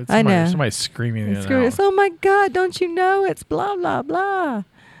 it's I know. somebody's screaming it Screw out. this. Oh my God! Don't you know it's blah blah blah?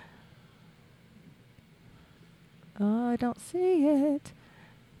 Oh, I don't see it.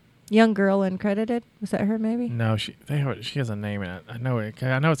 Young girl uncredited. Was that her? Maybe. No, she has a name in it. I know it.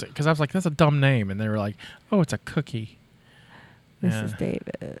 I know it's because I was like, that's a dumb name, and they were like, oh, it's a cookie. This Yeah. is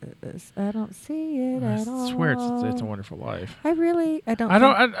Davis. I don't see it I at all. swear it's a Wonderful Life. I don't. I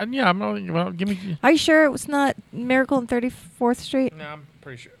don't. Yeah, I'm only. Well, give me. Are you sure it was not Miracle on 34th Street? No,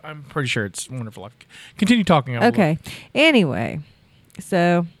 I'm pretty sure it's Wonderful Life. Continue talking. I will Okay. Anyway,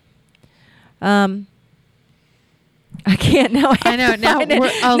 so, I can't now. I know.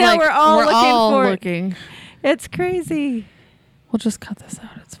 Now We're all looking for it. looking. It's crazy. We'll just cut this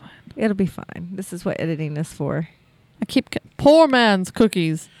out. It's fine. It'll be fine. This is what editing is for. I keep poor man's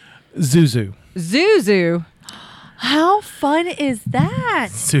cookies. Zuzu. Zuzu. How fun is that?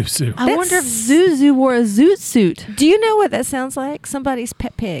 Zuzu. I wonder if Zuzu wore a zoot suit. Do you know what that sounds like? Somebody's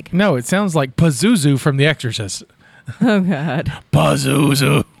pet pig. No, it sounds like Pazuzu from The Exorcist. Oh God.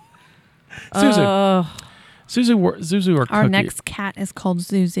 Pazuzu. Zuzu. Zuzu or Our cookie. next cat is called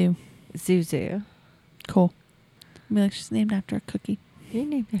Zuzu. Zuzu. Cool. I'll be like, she's named after a cookie. You're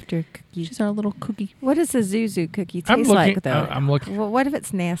named after a cookie. She's our little cookie. What does a Zuzu cookie I'm taste looking- like, though? I'm looking. Well, what if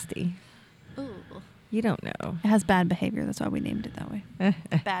it's nasty? You don't know. It has bad behavior. That's why we named it that way.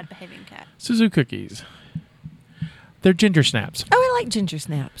 Bad behaving cat. Zuzu cookies. They're ginger snaps. Oh, I like ginger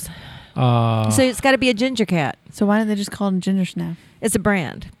snaps. So So it's got to be a ginger cat. So why didn't they just call it Ginger Snap? It's a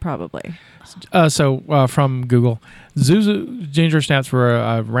brand, probably. from Google, Zuzu ginger snaps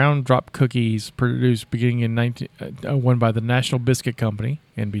were round drop cookies produced beginning in 1901 by the National Biscuit Company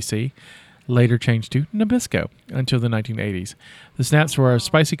 (NBC), later changed to Nabisco until the 1980s. The snaps were a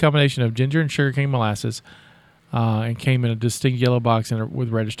spicy combination of ginger and sugarcane molasses, and came in a distinct yellow box with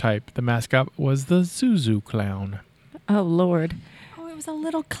reddish type. The mascot was the Zuzu clown. Oh, Lord. Oh, it was a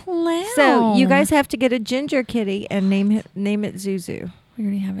little clown. So you guys have to get a ginger kitty and name it Zuzu. We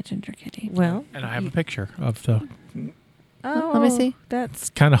already have a ginger kitty. Well, And I have a picture of the. oh, Let me see. That's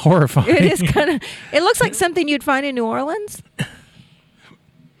Kind of horrifying. it is kind of. It looks like something you'd find in New Orleans.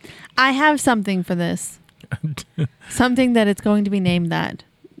 I have something for this. Something that it's going to be named that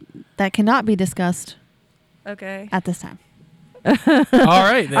cannot be discussed Okay. Uh, at this time. All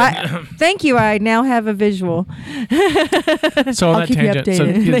right. Then. Thank you. I now have a visual. So on I'll that keep you tangent, so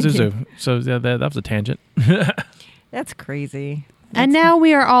updated. yeah, Thank Zuzu. So yeah, that was a tangent. That's crazy. And now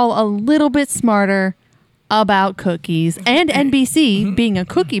we are all a little bit smarter about cookies and NBC being a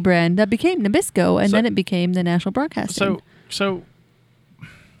cookie brand that became Nabisco and So- then it became the National Broadcasting. So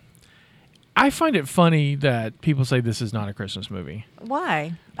I find it funny that people say this is not a Christmas movie.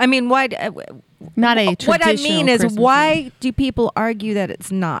 Why? I mean, why? Not a traditional What I mean is, Christmas why movie. do people argue that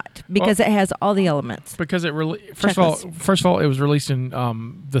it's not? Because it has all the elements. Because it really first of all, it was released in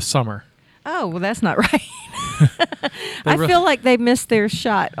the summer. Oh, well, that's not right. I feel like they missed their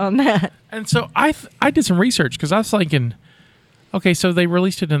shot on that. And so I did some research because I was thinking, okay, so they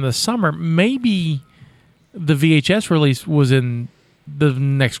released it in the summer. Maybe the VHS release was in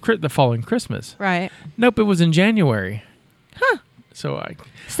the following Christmas. Right. Nope, it was in January. Huh. So I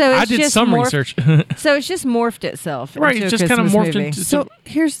It's did just some morphed- research. So it's just morphed itself. Right, into it's a just kind of Christmas morphed movie. into. So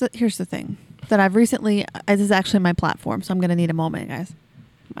here's the thing that I've recently. This is actually my platform, so I'm going to need a moment, guys.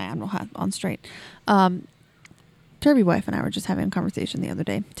 My admiral hat on straight. Derby wife and I were just having a conversation the other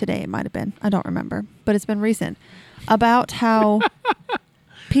day. Today it might have been. I don't remember, but it's been recent about how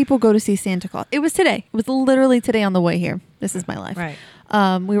people go to see Santa Claus. It was today. It was literally today on the way here. This is my life. Right.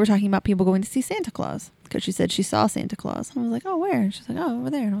 We were talking about people going to see Santa Claus because she said she saw Santa Claus. And I was like, oh, where? And she's like, oh, over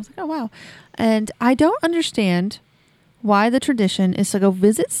there. And I was like, oh, wow. And I don't understand why the tradition is to go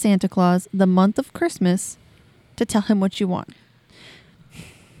visit Santa Claus the month of Christmas to tell him what you want.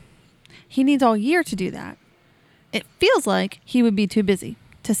 He needs all year to do that. It feels like he would be too busy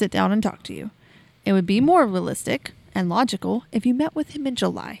to sit down and talk to you. It would be more realistic and logical if you met with him in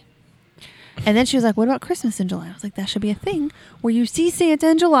July. And then she was like, what about Christmas in July? I was like, that should be a thing where you see Santa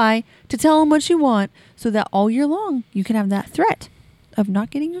in July to tell him what you want so that all year long you can have that threat of not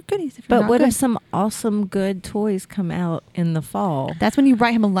getting your goodies. If you're But not what good. if some awesome good toys come out in the fall? That's when you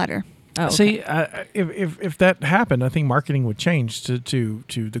write him a letter. Oh, okay. See, if that happened, I think marketing would change to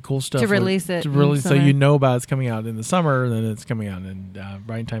the cool stuff. To release it To in release, so summer. you know about it's coming out in the summer, then it's coming out in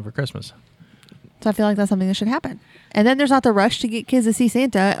right in time for Christmas. So I feel like that's something that should happen. And then there's not the rush to get kids to see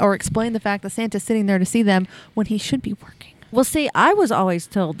Santa or explain the fact that Santa's sitting there to see them when he should be working. Well, see, I was always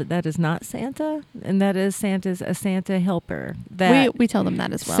told that is not Santa, and that is a Santa helper. That We tell them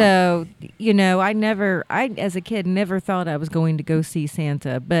that as well. So, I as a kid never thought I was going to go see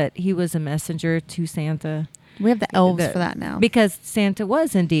Santa, but he was a messenger to Santa. We have the elves for that now. Because Santa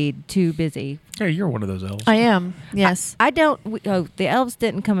was indeed too busy. Hey, you're one of those elves. I am. Yes. I don't. The elves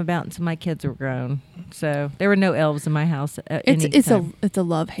didn't come about until my kids were grown, so there were no elves in my house. It's a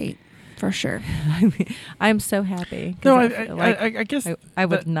love-hate for sure. I'm so happy. No, I guess I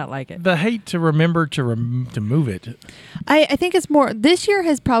would not like it. The hate to remember to move it. I think it's more. This year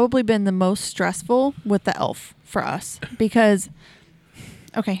has probably been the most stressful with the elf for us because.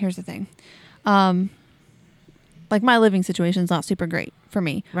 Okay, here's the thing. Like my living situation is not super great for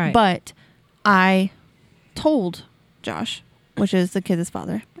me, right? But I told Josh, which is the kid's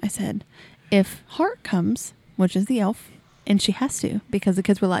father, I said, if Hart comes, which is the elf, and she has to, because the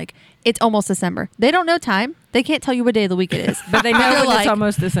kids were like, it's almost December. They don't know time. They can't tell you what day of the week it is. But they know when it's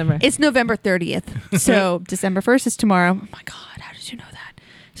almost December. It's November 30th. So December 1st is tomorrow. Oh my God, how did you know that?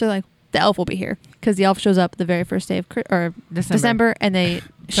 So like, the elf will be here because the elf shows up the very first day of December, and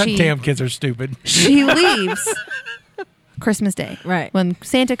damn kids are stupid. She leaves Christmas Day. Right. When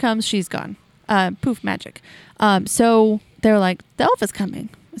Santa comes, she's gone. Poof, magic. So they were like, the elf is coming.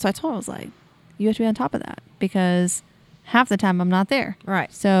 So I told her, I was like, you have to be on top of that because half the time I'm not there.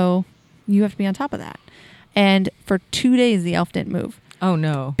 Right. So you have to be on top of that. And for 2 days, the elf didn't move. Oh,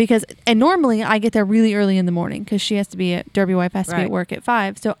 no. And normally I get there really early in the morning because she has to be Derby wife has to be at work at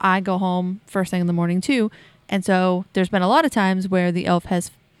 5. So I go home first thing in the morning too. And so there's been a lot of times where the elf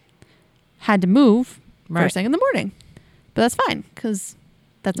has had to move first thing in the morning. But that's fine because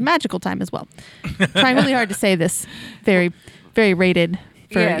that's a magical time as well. Trying really hard to say this very, very rated.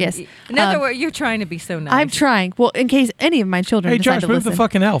 Yes. In other words, you're trying to be so nice. I'm trying. Well, in case any of my children decide Josh, to move listen. the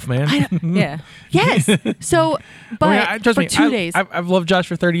fucking elf, man. Yeah. Yes. So, but trust for me, 2 days. I've loved Josh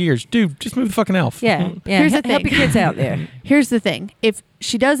for 30 years. Dude, just move the fucking elf. Yeah. Here's the thing. Help your kids out there. Here's the thing. If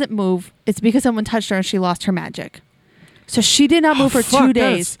she doesn't move, it's because someone touched her and she lost her magic. So she did not move for 2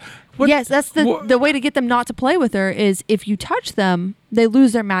 days. Yes, that's the way to get them not to play with her is if you touch them, they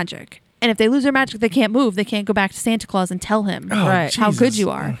lose their magic. And if they lose their magic, they can't move. They can't go back to Santa Claus and tell him how good you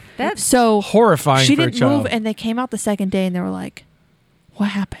are. That's so horrifying. She for didn't a child. move, and they came out the second day, and they were like, "What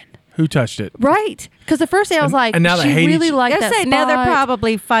happened? Who touched it?" Right? Because the first day I was like, and now they she hate really each- liked that spot. now they're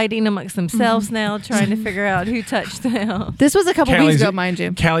probably fighting amongst themselves now, trying to figure out who touched the elf. This was a couple weeks ago, mind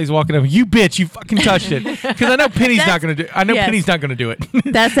you. Callie's walking over. You bitch! You fucking touched it. Because I know Penny's not going to do. Penny's not going to do it.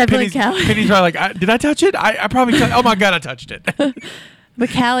 That's definitely Callie. Penny's probably like, did I touch it? I probably. Oh my God, I touched it. But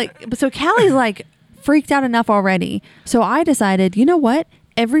Callie's like freaked out enough already. So I decided, you know what?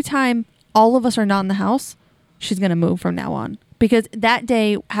 Every time all of us are not in the house, she's going to move from now on. Because that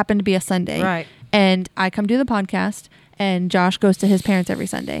day happened to be a Sunday. Right. And I come do the podcast, and Josh goes to his parents every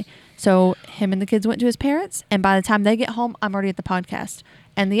Sunday. So him and the kids went to his parents, and by the time they get home, I'm already at the podcast.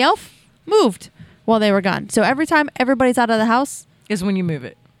 And the elf moved while they were gone. So every time everybody's out of the house is when you move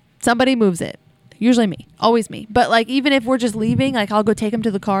it. Somebody moves it. Usually me. Always me. But like even if we're just leaving, like I'll go take him to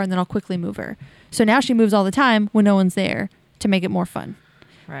the car and then I'll quickly move her. So now she moves all the time when no one's there to make it more fun.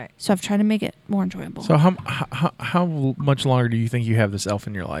 Right. So I've tried to make it more enjoyable. So how much longer do you think you have this elf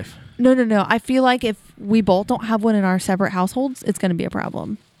in your life? No. I feel like if we both don't have one in our separate households, it's going to be a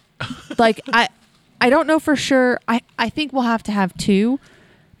problem. Like I don't know for sure. I think we'll have to have 2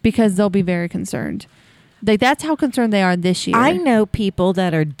 because they'll be very concerned. Like that's how concerned they are this year. I know people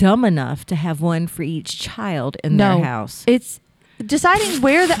that are dumb enough to have one for each child in their house. It's deciding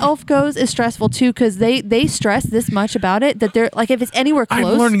where the elf goes is stressful too because they stress this much about it that they're like if it's anywhere close.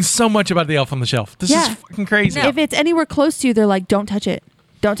 I'm learning so much about the elf on the shelf. This is fucking crazy. No. If it's anywhere close to you, they're like, don't touch it.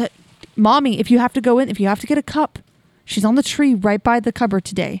 Don't touch. Mommy, if you have to go in, if you have to get a cup, she's on the tree right by the cupboard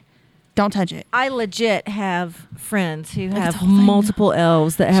today. Don't touch it. I legit have friends who have multiple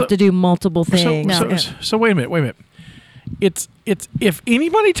elves that have to do multiple things. So wait a minute. It's if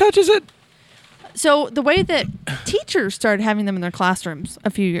anybody touches it. So the way that teachers started having them in their classrooms a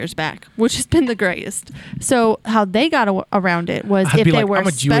few years back, which has been the greatest. So how they got around it was if they wear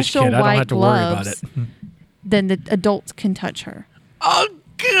special white gloves, then the adults can touch her. Oh,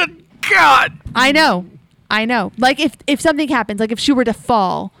 good God. I know. Like if something happens, like if she were to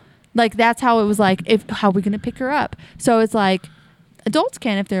fall, like that's how it was like, how are we going to pick her up? So it's like adults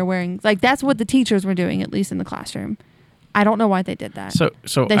can if they're wearing, like that's what the teachers were doing, at least in the classroom. I don't know why they did that. So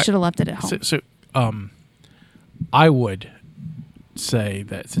they should have left it at home. So I would say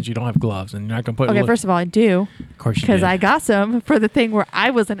that since you don't have gloves and you're not going to put... Okay, first of all, I do. Of course you do. Because I got some for the thing where I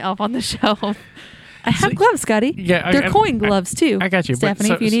was an elf on the shelf. I have gloves, Scotty. Yeah, they're coin gloves too. I got you,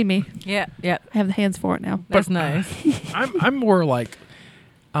 Stephanie. If you need me, yeah. I have the hands for it now. That's nice. I'm more like,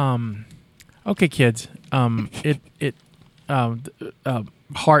 okay, kids.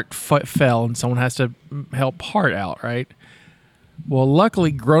 Hart fell and someone has to help Hart out, right? Well,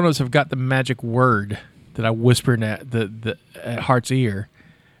 luckily, grown-ups have got the magic word that I whisper in the at Heart's ear,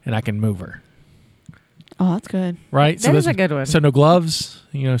 and I can move her. Oh, that's good. Right? That is a good one. So no gloves,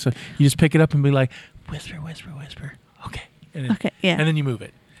 so you just pick it up and be like, whisper, whisper, whisper. Okay. And then, Okay, yeah. And then you move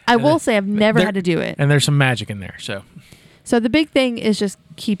it. I And will then- say I've never had to do it. And there's some magic in there. So The big thing is just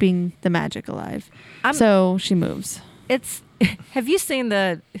keeping the magic alive. So she moves. It's. Have you seen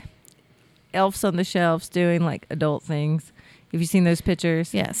the elves on the shelves doing like adult things? Have you seen those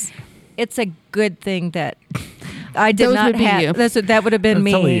pictures? Yes. It's a good thing that I did Those not would be have. you. That would have been I'm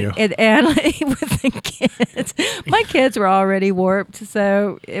telling me. you. And with the kids, my kids were already warped,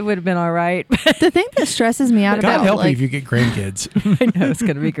 so it would have been all right. The thing that stresses me out God about help like you if you get grandkids. I know it's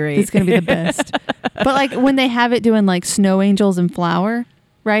going to be great. it's gonna be the best. But like when they have it doing like snow angels and flour,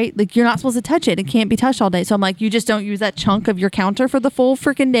 right? Like you're not supposed to touch it. It can't be touched all day. So I'm like, you just don't use that chunk of your counter for the full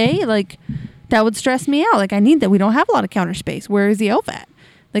freaking day. Like that would stress me out. Like I need that. We don't have a lot of counter space. Where is the elf at?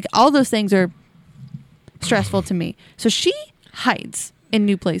 Like all those things are stressful to me. So she hides in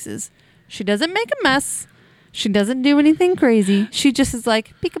new places. She doesn't make a mess. She doesn't do anything crazy. She just is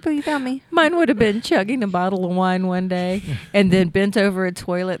like, peekaboo, you found me. Mine would have been chugging a bottle of wine one day and then bent over a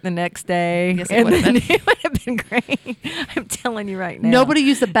toilet the next day. Yes, it and would have then been. it would have been great. I'm telling you right now. Nobody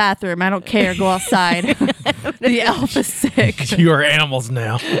use the bathroom. I don't care. Go outside. The elf is sick. You are animals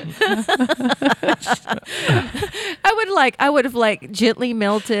now. I would have like gently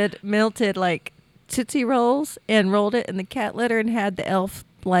melted like Tootsie Rolls and rolled it in the cat litter and had the elf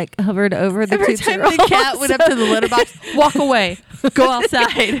like hovered over the Every Tootsie time Rolls. the cat went up to the litter box, walk away. Go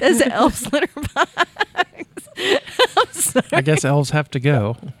outside. There's the elf's litter box. I'm sorry. I guess elves have to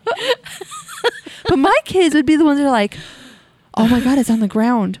go. But my kids would be the ones that are like, oh my God, it's on the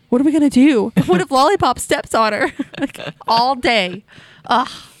ground. What are we going to do? What if Lollipop steps on her? Like, all day. Ugh.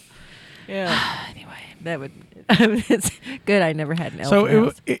 Yeah. Anyway. That would. It's good. I never had an elf. So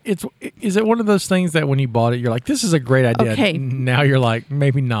in the house. is it one of those things that when you bought it, you're like, this is a great idea. Okay. Now you're like,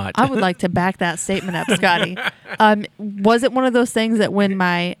 maybe not. I would like to back that statement up, Scotty. Was it one of those things that when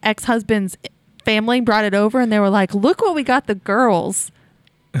my ex-husband's family brought it over and they were like, look what we got the girls,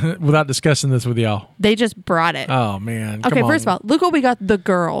 Without discussing this with y'all. they just brought it. Oh, man. Okay, Come first on. of all, look what we got the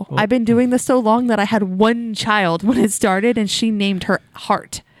girl. I've been doing this so long that I had one child when it started and she named her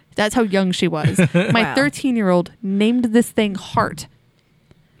Heart. That's how young she was. My Wow. 13-year-old named this thing Heart.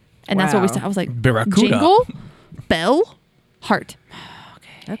 And that's what we Wow. said. I was like, Barracuda. Jingle, Bell, Heart.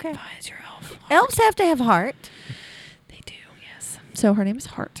 Okay. Fine, it's your elf. Elves have to have heart. They do, yes. So her name is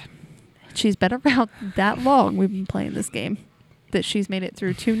Heart. She's been around that long. We've been playing this game. That she's made it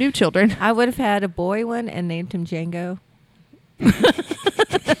through 2 new children. I would have had a boy one and named him Django.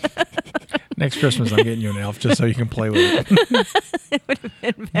 Next Christmas, I'm getting you an elf just so you can play with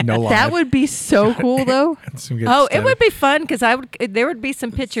it. No lie. That would be so cool, though. It would be fun because there would be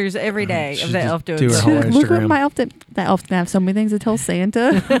some pictures every day She's of the just elf doing do her something. whole Look what Instagram. my elf did. That elf's gonna have so many things to tell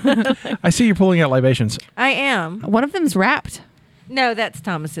Santa. I see you pulling out libations. I am. One of them's wrapped. No, that's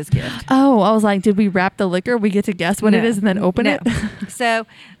Thomas's gift. Oh, I was like, did we wrap the liquor? We get to guess what it No. is and then open No. it. So,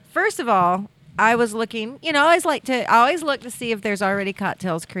 first of all, I was looking. I always look to see if there's already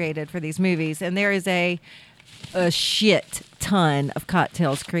cocktails created for these movies, and there is a shit ton of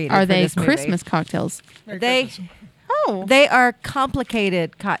cocktails created. Are for they this movie. Christmas cocktails? They are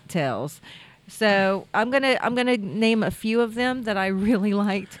complicated cocktails. So I'm gonna name a few of them that I really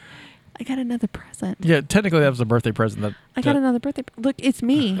liked. I got another present. Yeah, technically that was a birthday present. I got another birthday. Look, it's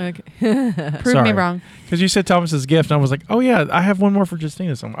me. Okay. Prove me wrong. Because you said Thomas's gift, and I was like, oh yeah, I have one more for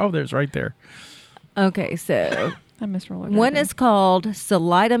Justina. So there's right there. Okay, so I miss roller. one derby. is called "So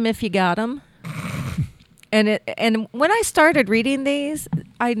Light 'Em If You Got 'Em," and when I started reading these,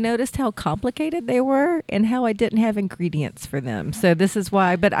 I noticed how complicated they were and how I didn't have ingredients for them. So this is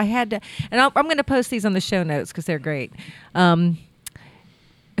why. But I had to, and I'm going to post these on the show notes because they're great.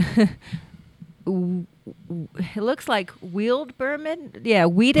 It looks like wheated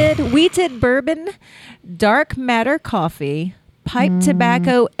bourbon, dark matter coffee, pipe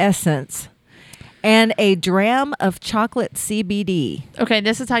tobacco essence, and a dram of chocolate CBD. Okay,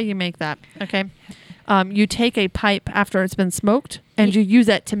 this is how you make that. Okay. You take a pipe after it's been smoked and you use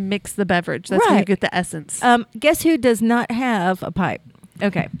that to mix the beverage. That's how you Right. get the essence. Guess who does not have a pipe?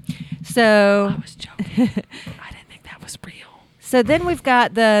 Okay. So I was joking. I didn't think that was real. So then we've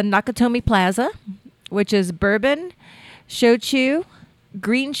got the Nakatomi Plaza, which is bourbon, shochu,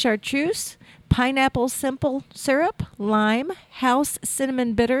 green chartreuse, pineapple simple syrup, lime, house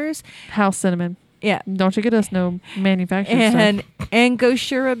cinnamon bitters. House cinnamon. Yeah. Don't you get us no manufactured And stuff.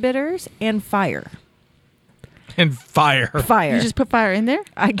 Angostura bitters and fire. And fire. Fire. You just put fire in there?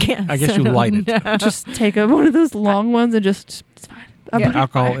 I guess. I guess you light it. Just take one of those long ones and just, it's fine.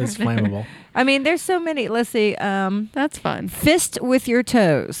 Alcohol is flammable. I mean, there's so many. Let's see. That's fun. Fist with your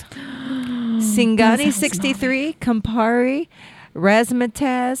toes. Singani 63, Campari,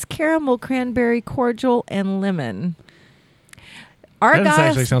 Razzmatazz, caramel cranberry cordial, and lemon. That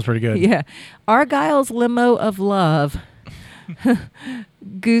actually sounds pretty good. Yeah. Argyle's limo of love.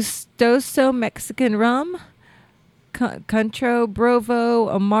 Gustoso Mexican rum. Contro Brovo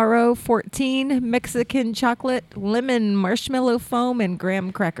Amaro 14, Mexican chocolate, lemon marshmallow foam, and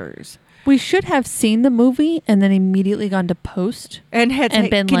graham crackers. We should have seen the movie and then immediately gone to post And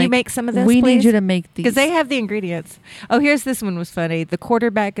been can like, you make some of this, we please? need you to make these. Because they have the ingredients. Oh, here's this one was funny. The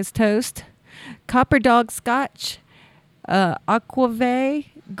quarterback is toast. Copper Dog Scotch. Aquavay.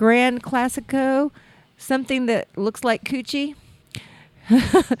 Grand Classico. Something that looks like coochie.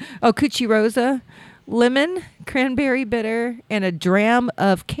 Coochie Rosa. Lemon. Cranberry bitter. And a dram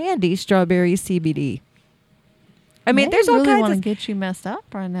of candy strawberry CBD. I mean, there's all really kinds want to of... get you messed up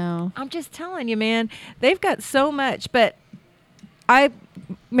right now. I'm just telling you, man. They've got so much, but I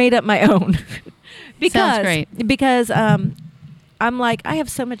made up my own. Sounds great. Because I'm like, I have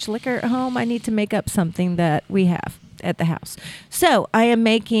so much liquor at home. I need to make up something that we have at the house. So I am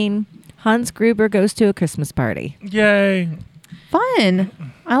making Hans Gruber Goes to a Christmas Party. Yay.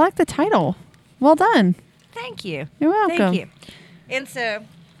 Fun. I like the title. Well done. Thank you. You're welcome. Thank you. And so...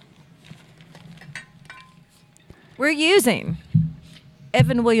 we're using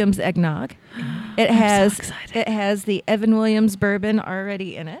Evan Williams eggnog. It has the Evan Williams bourbon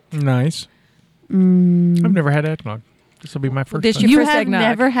already in it. Nice. I've never had eggnog. This will be my first. This time. your You first have eggnog?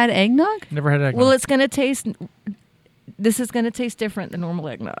 never had eggnog? Never had eggnog. Well, it's going to taste. This is going to taste different than normal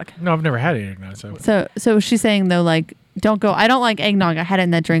eggnog. No, I've never had eggnog. So she's saying though, like, don't go. I don't like eggnog. I had it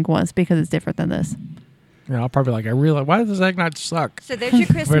in that drink once because it's different than this. Yeah, I'll probably like. I really. Why does this eggnog suck? So there's your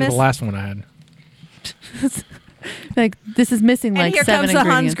Compared to Christmas. the last one I had. Like, this is missing And like here 7 comes the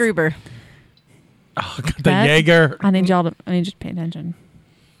ingredients. Hans Gruber. Oh, the That- Jaeger. I need you to pay attention.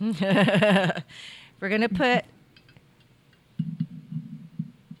 We're going to put.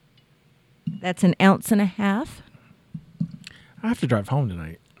 That's an ounce and a half. I have to drive home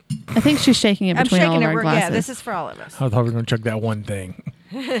tonight. I think she's shaking it I'm between all shaking of it. our Yeah, glasses. this is for all of us. I thought we were going to chuck that one thing.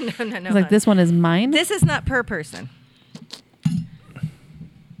 No. It's like, this one is mine. This is not per person.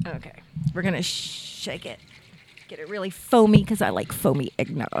 Okay. We're going to shake it. Get it really foamy because I like foamy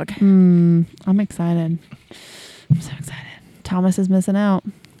eggnog. I'm excited. I'm so excited. Thomas is missing out.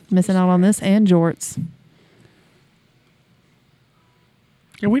 Missing out on this and jorts.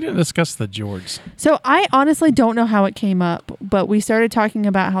 Yeah, we didn't discuss the Jords. So I honestly don't know how it came up, but we started talking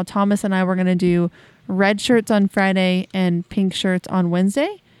about how Thomas and I were going to do red shirts on Friday and pink shirts on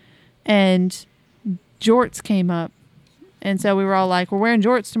Wednesday. And jorts came up. And so we were all like, we're wearing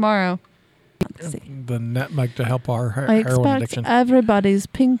jorts tomorrow. The nutmeg to help our I heroin expect addiction. everybody's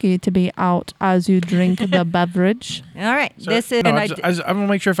pinky to be out as you drink the beverage. All right. So- this is. no, and I want to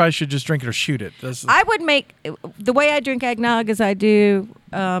make sure if I should just drink it or shoot it. I would make the way I drink eggnog is I do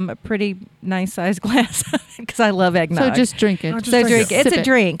a pretty nice sized glass because I love eggnog. So just drink it. No, just so drink drink it. It's Sip a it.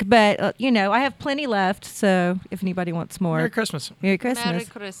 drink, but I have plenty left. So if anybody wants more, Merry Christmas. Merry Christmas.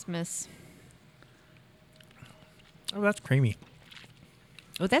 Christmas. Oh, that's creamy.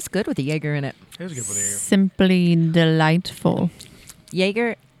 Oh, that's good with the Jaeger in it. It was good with the Jaeger. Simply delightful.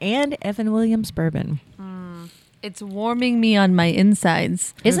 Jaeger and Evan Williams bourbon. It's warming me on my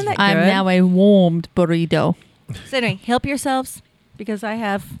insides. Isn't that good? I'm now a warmed burrito. So anyway, help yourselves because I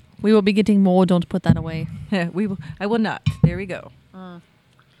have. We will be getting more. Don't put that away. We will. I will not. There we go.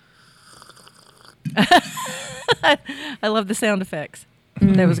 I love the sound effects.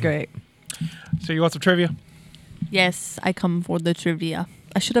 That was great. So you want some trivia? Yes, I come for the trivia.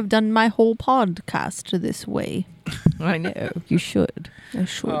 I should have done my whole podcast this way. I know you should. I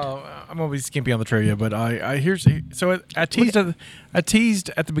should. I'm gonna be skimpy on the trivia, but I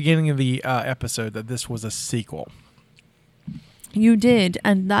teased at the beginning of the episode that this was a sequel. You did,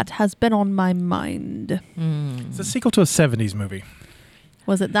 and that has been on my mind. It's a sequel to a '70s movie.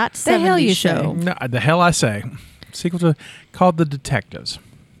 Was it that The hell 70s you show? No, the hell I say. Sequel to called The Detectives.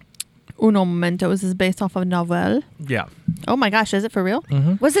 Uno momento. Is this based off of a novel? Yeah. Oh my gosh, is it for real?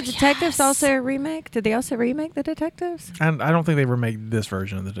 Was the Detectives also a remake? Did they also remake the Detectives? And I don't think they remade this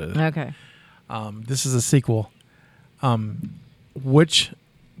version of the. Okay. This is a sequel. Which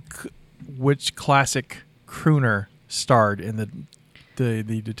classic crooner starred in the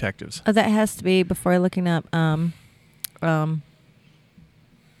Detectives? Oh, that has to be before looking up. Frank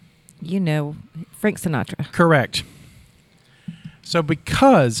Sinatra. Correct. So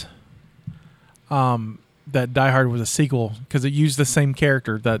because that Die Hard was a sequel, because it used the same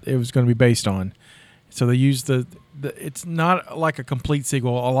character that it was going to be based on, So they use the it's not like a complete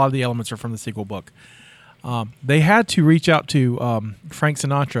sequel. A lot of the elements are from the sequel book. They had to reach out to Frank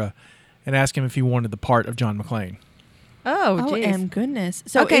Sinatra and ask him if he wanted the part of John McClane. Oh, geez. and goodness.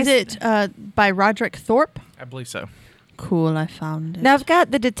 So Okay, is it by Roderick Thorpe? I believe so. Cool, I found it. Now I've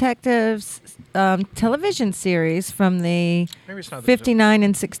got the Detectives television series from the Maybe it's not 59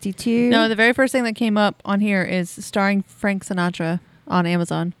 and 62. No, the very first thing that came up on here is starring Frank Sinatra on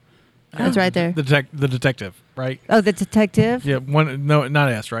Amazon. It's right there. The detective, right? Oh, the Detective? Yeah, one. No, not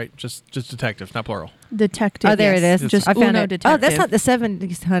S, right? Just detectives, not plural. Detective. Oh, there yes. it is. Just I found Uno it. Detective. Oh, that's not the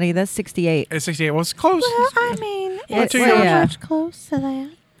 70s, honey. That's 68. It's 68. Well, it's close. Well, I mean, It's it's so so yeah. much close to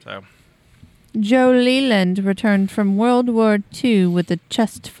that. So Joe Leland returned from World War II with a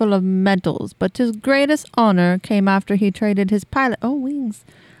chest full of medals, but his greatest honor came after he traded his pilot. Oh, wings!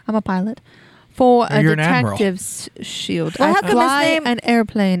 I'm a pilot. For Oh, a you're an admiral. detective's shield. Well, I how come his fly name- an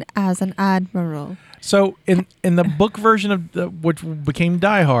airplane as an admiral. So in the book version of which became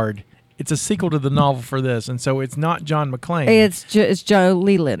Die Hard, it's a sequel to the novel for this, and so it's not John McClane. It's Joe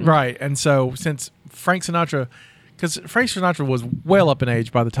Leland. Right, and so since Frank Sinatra, because Frank Sinatra was well up in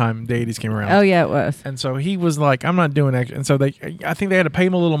age by the time the 80s came around. Oh, yeah, it was. And so he was like, I'm not doing that. And so I think they had to pay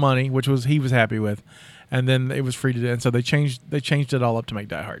him a little money, which he was happy with, and then it was free to do. And so they changed it all up to make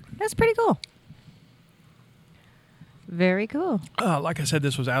Die Hard. That's pretty cool. Very cool. Like I said,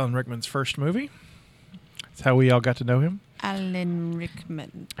 this was Alan Rickman's first movie. That's how we all got to know him. Alan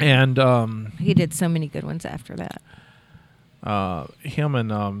Rickman. And He did so many good ones after that. him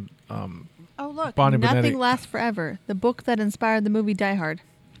and Oh, look. Bonnie Nothing Benetti. Lasts Forever. The book that inspired the movie Die Hard.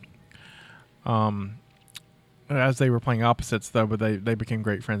 as they were playing opposites, though, but they became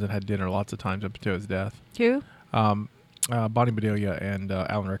great friends and had dinner lots of times up to his death. Who? Bonnie Bedelia and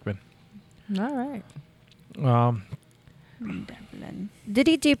Alan Rickman. All right. Devlin. Did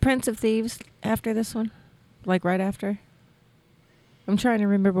he do Prince of Thieves after this one? Like right after? I'm trying to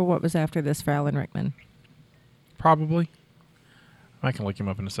remember what was after this for Alan Rickman. Probably. I can look him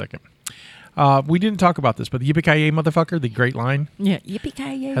up in a second. We didn't talk about this, but the Yippee-Ki-Yay motherfucker, the great line, Yeah.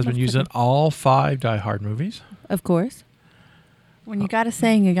 Yippee-ki-yay. has been used in all 5 Die Hard movies. Of course. When you got to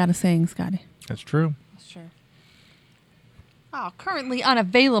sing, you got to sing, Scotty. That's true. That's true. Oh, currently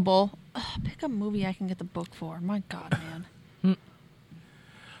unavailable. Ugh, pick a movie I can get the book for. My God, man.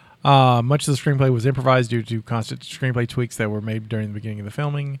 Much of the screenplay was improvised due to constant screenplay tweaks that were made during the beginning of the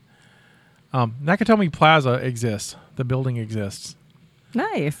filming. Nakatomi Plaza exists. The building exists.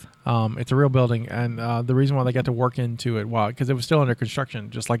 Nice. It's a real building, and the reason why they got to work into it, because it was still under construction,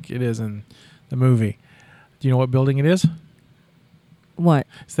 just like it is in the movie. Do you know what building it is? What?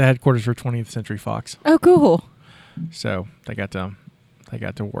 It's the headquarters for 20th Century Fox. Oh, cool. So they got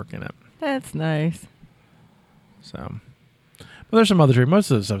to work in it. That's nice. So, but there's some other trivia. Most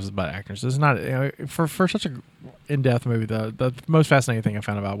of the stuff is about actors. It's not for such a in-depth movie. The most fascinating thing I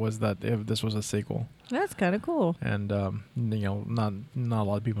found about was that if this was a sequel, That's kind of cool. and not a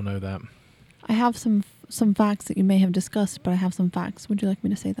lot of people know that. I have some facts that you may have discussed, but I have some facts. Would you like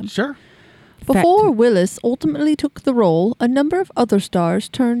me to say them? Sure. Before Willis ultimately took the role, a number of other stars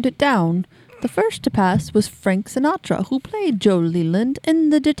turned it down. The first to pass was Frank Sinatra, who played Joe Leland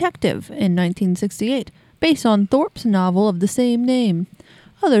in The Detective in 1968, based on Thorpe's novel of the same name.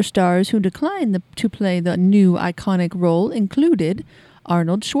 Other stars who declined to play the new iconic role included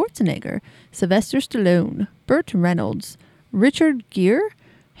Arnold Schwarzenegger, Sylvester Stallone, Burt Reynolds, Richard Gere,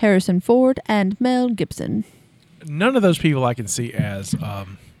 Harrison Ford, and Mel Gibson. None of those people I can see as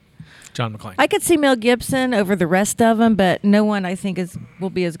John McClane. I could see Mel Gibson over the rest of them, but no one I think will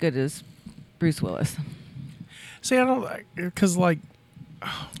be as good as Bruce Willis. See, I don't, because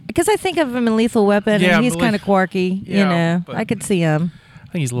Because I think of him in Lethal Weapon, Yeah, and he's but kind of quirky. Yeah, you know, but- I could see him. I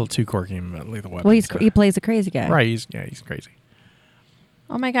think he's a little too quirky in Lethal Weapon. Well, so- he plays a crazy guy. right. He's crazy.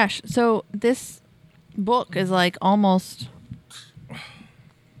 Oh my gosh. So this book is like almost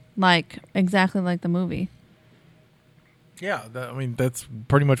like exactly like the movie. Yeah, that's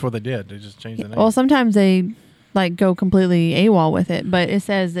pretty much what they did. They just changed the name. Well, sometimes they like go completely AWOL with it, but it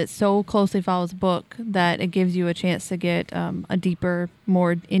says it so closely follows the book that it gives you a chance to get a deeper,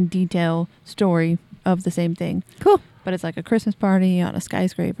 more in detail story of the same thing. Cool. But it's like a Christmas party on a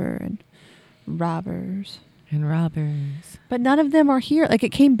skyscraper and robbers. And robbers. But none of them are here. Like it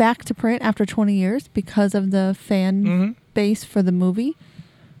came back to print after 20 years because of the fan base for the movie.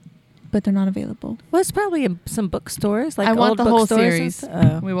 But they're not available. Well, it's probably in some bookstores. Like I want old the whole bookstores. series.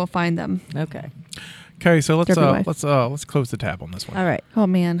 Oh. We will find them. Okay. Okay, so Derby wife. let's close the tab on this one. All right. Oh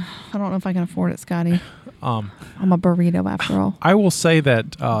man, I don't know if I can afford it, Scotty. I'm a burrito after all. I will say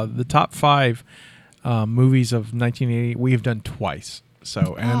that the top 5 movies of 1980 we have done twice.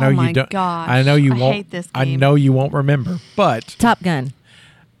 So, and I Oh know my you don't. gosh. I know you I won't. hate this I game. know you won't remember, but Top Gun.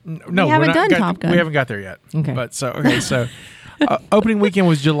 no, haven't we're not done Top Gun. We haven't got there yet. Okay. But so opening weekend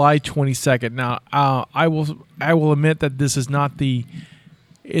was July 22nd. Now, I will admit that this is not the.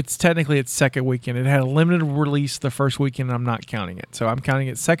 It's technically its second weekend. It had a limited release the first weekend, and I'm not counting it. So I'm counting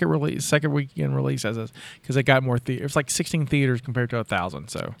it second weekend release as because it got more theater. It's like 16 theaters compared to 1,000.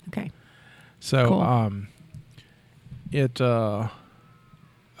 So Okay. Cool. It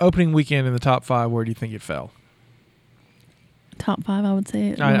opening weekend in the top 5. Where do you think it fell? Top 5, I would say.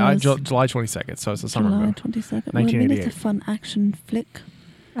 It was July 22nd. So it's a summer July movie. 22nd. Well, I mean, it's 1988. a fun action flick.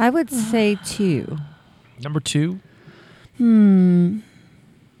 I would say 2. Number 2.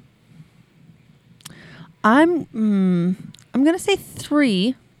 I'm gonna say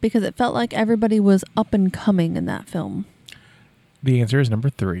 3 because it felt like everybody was up and coming in that film. The answer is number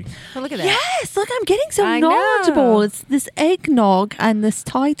 3. Well, look at that. Yes, look, I'm getting so I knowledgeable. know. It's this eggnog and this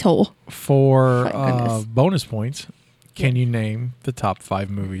title. For Thank goodness. bonus points, can you name the top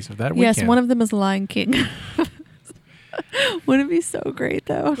 5 movies of that Yes, weekend? one of them is Lion King. Wouldn't it be so great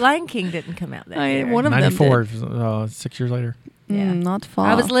though? Lion King didn't come out that year. One of them 94, did. 6 years later. Yeah. Not far.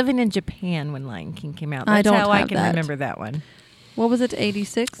 I was living in Japan when Lion King came out. That's I don't how I have can that. remember that one. What was it?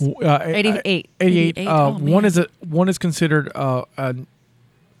 86. 88. 88. Oh, one man. is considered the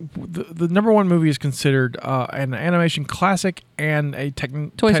number 1 movie is considered an animation classic and a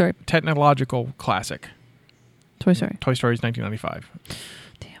Toy Story. technological classic. Toy Story. Toy Story is 1995.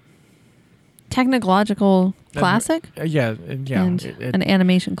 Technological classic. Yeah. And an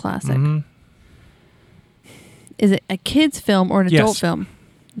animation classic. Mhm. Is it a kids film or an adult Yes. film?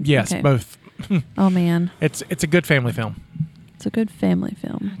 Yes, Okay. both. Oh man, It's a good family film. it's a good family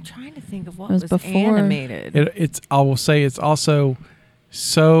film. I'm trying to think of what It was was before- animated. I will say it's also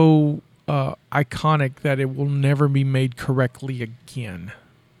so iconic that it will never be made correctly again.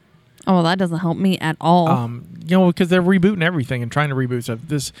 Oh, well, that doesn't help me at all. Because they're rebooting everything and trying to reboot stuff.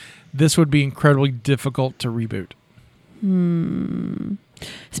 This would be incredibly difficult to reboot.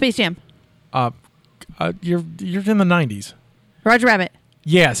 Space Jam. You're in the 90s. Roger Rabbit.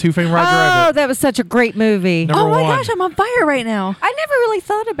 Yes, Who Framed Roger Oh, Rabbit. that was such a great movie. Number Oh my 1. gosh, I'm on fire right now. I never really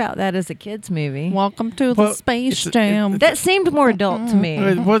thought about that as a kid's movie. Welcome to Well, the Space it's- Jam. That seemed more adult to me.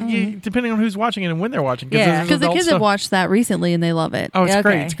 Depending on who's watching it and when they're watching. Yeah. there's Because the adult kids stuff. have watched that recently and they love it. Oh, it's Okay.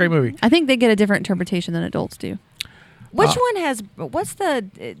 great. It's a great movie. I think they get a different interpretation than adults do. Which one has? What's the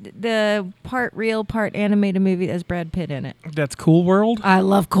part real, part animated movie that has Brad Pitt in it? That's Cool World. I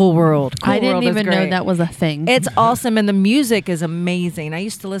love Cool World. I didn't even know that was a thing. It's awesome, and the music is amazing. I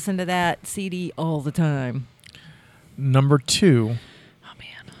used to listen to that CD all the time. Number 2. Oh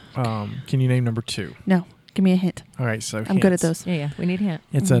man. Can you name number 2? No, give me a hint. All right, so I'm good at hints. those. Yeah, we need a hint.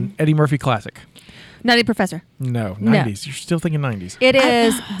 It's an Eddie Murphy classic. Nutty Professor. No, 90s. You're still thinking 90s. It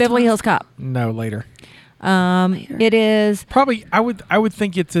is Beverly Hills Cop. No, later. It is Probably, I would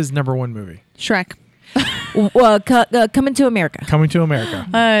think it's his number 1 movie. Shrek. Coming to America. Coming to America.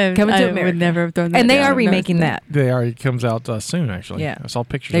 Coming to I America. would never have thrown that And they down. are remaking that. They already comes out soon, actually. Yeah. I saw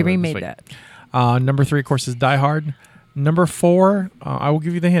pictures They of it this remade week. that. Number 3, of course, is Die Hard. Number 4, I will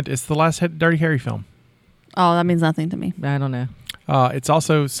give you the hint. It's the last Dirty Harry film. Oh, that means nothing to me. I don't know. It's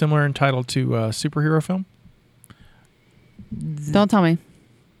also similar in title to a superhero film. Don't tell me.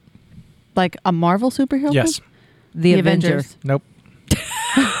 Like a Marvel superhero? Yes. film? The Avengers. Nope.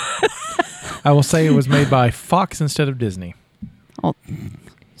 I will say it was made by Fox instead of Disney. Oh,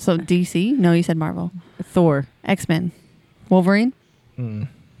 so DC? No, you said Marvel. Thor. X-Men. Wolverine? Mm.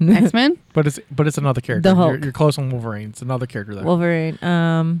 X-Men? But it's another character. The Hulk. You're close on Wolverine. It's another character there. Wolverine.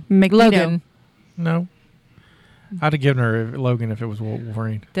 Magneto. Logan. No. I'd have given her Logan if it was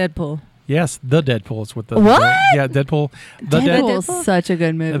Wolverine. Deadpool. Yes, the Deadpool is what the What? yeah, Deadpool. The Deadpool is such a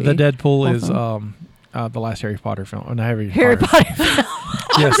good movie. The Deadpool is Awesome. the last Harry Potter film. Oh, no, Harry Potter.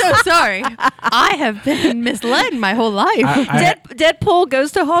 Yes. I'm so sorry. I have been misled my whole life. Deadpool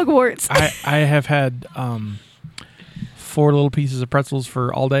goes to Hogwarts. I have had 4 little pieces of pretzels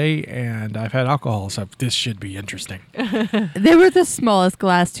for all day, and I've had alcohol, so this should be interesting. They were the smallest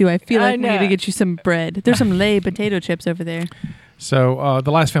glass, too. I feel I like we need know. to get you some bread. There's some Lay potato chips over there. So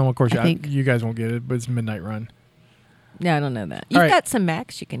the last film, of course, I think. you guys won't get it, but it's Midnight Run. No, I don't know that. You've right. got some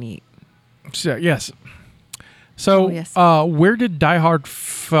Macs you can eat. So, yes. So, Oh, yes. Where did Die Hard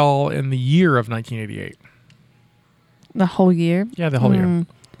fall in the year of 1988? The whole year? Yeah, the whole year.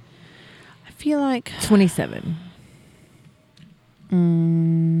 I feel like 27.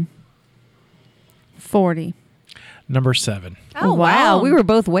 40. Number 7. Oh, wow. wow. We were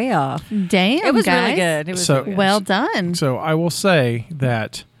both way off. Damn, It was guys. really good. It was So- really good. Well done. So I will say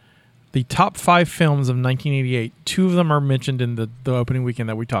that the top 5 films of 1988. 2 of them are mentioned in the opening weekend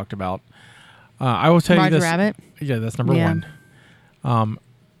that we talked about. I will tell you Roger this. Rabbit? Yeah, that's number 1. And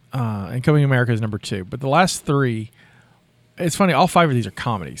Coming to America is number 2. But the last 3, it's funny, all 5 of these are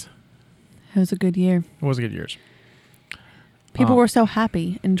comedies. It was a good year. It was a good years. People were so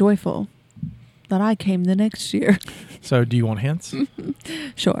happy and joyful that I came the next year. So do you want hints?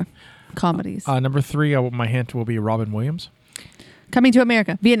 Sure. Comedies. Number 3, my hint will be Robin Williams. Coming to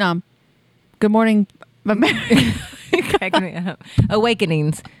America. Vietnam. Good Morning America. Cracking me up.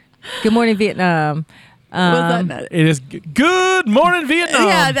 Awakenings. Good Morning Vietnam. Was that It is Good Morning Vietnam.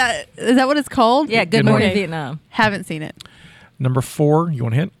 Yeah, is that what it's called? Yeah, Good Morning Vietnam. Haven't seen it. Number 4, you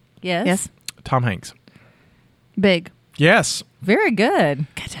want a hint? Yes. Yes. Tom Hanks. Big. Yes. Very good.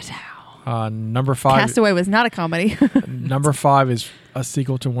 Number 5. Castaway was not a comedy. Number 5 is a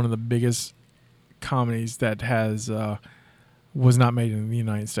sequel to one of the biggest comedies that was not made in the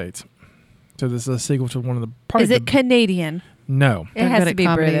United States. So this is a sequel to one of the. Is it Canadian? No. It has good to at be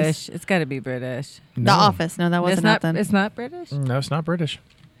comedies. British. It's got to be British. No. The Office. No, that wasn't It's not. nothing. It's not British. No, it's not British.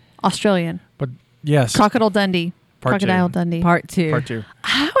 Australian. But yes. Crocodile Dundee. Part Crocodile 2. Dundee. Part 2. Part 2.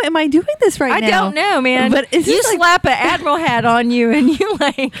 How am I doing this right I now? don't know, man. But is you this like slap an admiral hat on you, and you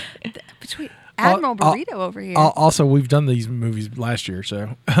like. between Admiral Burrito over here? Also, we've done these movies last year,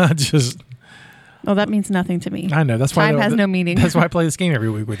 so just. Oh, that means nothing to me. I know that's why Time has no meaning. That's why I play this game every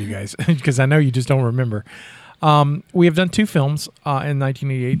week with you guys, because I know you just don't remember. We have done 2 films in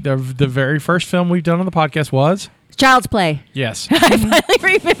 1988. The very first film we've done on the podcast was Child's Play. Yes. I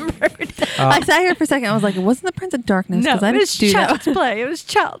finally remembered. I sat here for a second. I was like, it wasn't the Prince of Darkness. No, I it didn't was do Child's that. Play. It was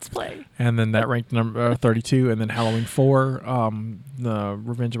Child's Play. And then that ranked number 32, and then Halloween 4, the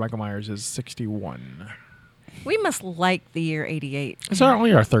Revenge of Michael Myers is 61. We must like the year 88. It's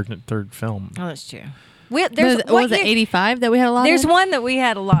only our third film. Oh, that's true. Was it 85 that we had a lot There's of? one that we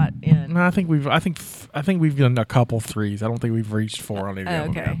had a lot in. No, I think we've done a couple 3s. I don't think we've reached 4 on any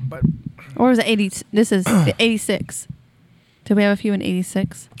of them. Okay. But Or was it 80? This is 86. Did we have a few in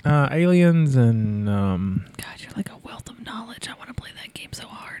 86? Aliens and God, you're like a wealth of knowledge. I want to play that game so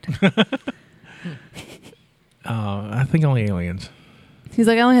hard. I think only Aliens. He's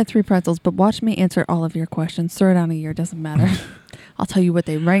like, I only had 3 pretzels, but watch me answer all of your questions. Throw it down a year. Doesn't matter. I'll tell you what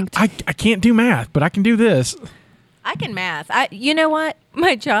they ranked. I can't do math, but I can do this. I can math. You know what?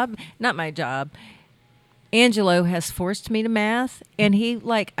 Not my job. Angelo has forced me to math, and he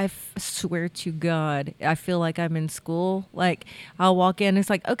I swear to God, I feel like I'm in school. Like I'll walk in, and it's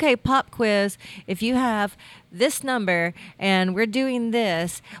like, okay, pop quiz. If you have this number and we're doing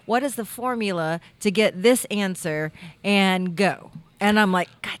this, what is the formula to get this answer? And go. And I'm like,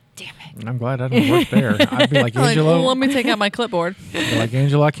 God damn it. I'm glad I didn't work there. I'd be like, Angelo. Well, let me take out my clipboard. I'd be like,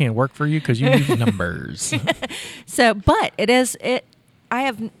 Angelo, I can't work for you because you use numbers. So, but it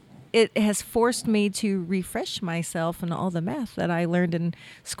has forced me to refresh myself in all the math that I learned in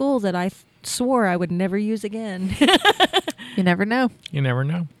school that I swore I would never use again. You never know. You never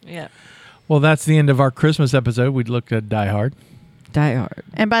know. Yeah. Well, that's the end of our Christmas episode. We looked at Die Hard. Die Hard.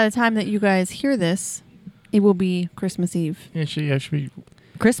 And by the time that you guys hear this, it will be Christmas Eve. Yeah, should be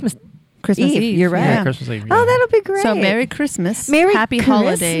Christmas Eve. You're right. Yeah, Christmas Eve. Yeah. Oh, that'll be great. So Merry Christmas. Merry Happy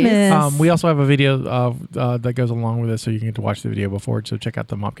Christmas. holidays. We also have a video that goes along with this, so you can get to watch the video before it. So check out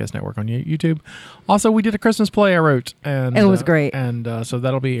the Mobcast Network on YouTube. Also, we did a Christmas play I wrote, and it was great. And so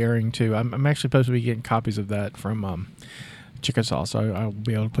that'll be airing too. I'm actually supposed to be getting copies of that from Chickasaw, so I'll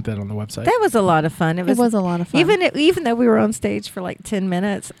be able to put that on the website. That was a lot of fun. It was a lot of fun. Even though we were on stage for like 10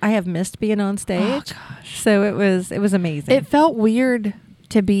 minutes, I have missed being on stage. Oh, gosh. So it was amazing. It felt weird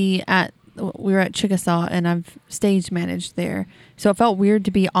to be we were at Chickasaw, and I've stage managed there. So it felt weird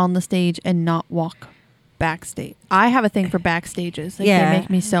to be on the stage and not walk backstage. I have a thing for backstages. They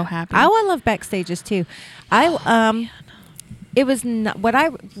make me so happy. I love backstages too. It was not, what I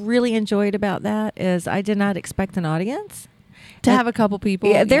really enjoyed about that is I did not expect an audience. To have a couple people.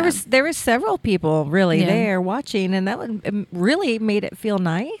 Yeah, there was several people really Yeah. there watching, and that really made it feel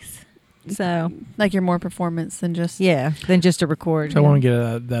nice. So like your more performance than just than just a record. So when we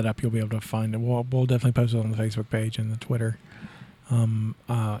get that up, you'll be able to find it. We'll definitely post it on the Facebook page and the Twitter.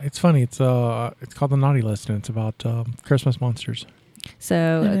 It's funny. It's called The Naughty List, and it's about Christmas monsters.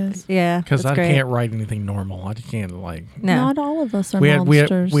 So yeah, because I great. can't write anything normal. I can't No. Not all of us are we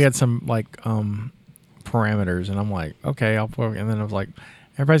monsters. had some parameters, and I'm like, okay, I'll put, and then I was like,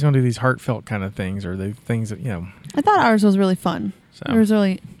 everybody's gonna do these heartfelt kind of things, or the things that I thought ours was really fun. So It was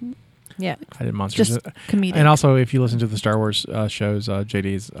really I did monsters, just comedic. and also if you listen to the Star Wars shows,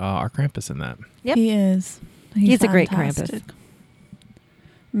 JD's our Krampus in that. Yep. He is. He's a great fantastic.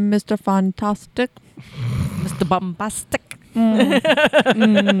 Mr. Fantastic. Mr. Bombastic.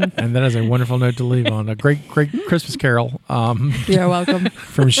 And that is a wonderful note to leave on. A great Christmas carol You're welcome.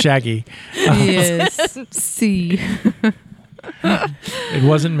 from Shaggy. Yes. C. It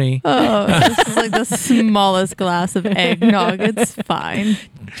wasn't me. Oh, this is like the smallest glass of eggnog. It's fine.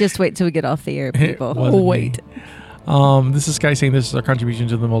 Just wait till we get off the air, people. Wasn't me. Wait. This is Sky saying this is our contribution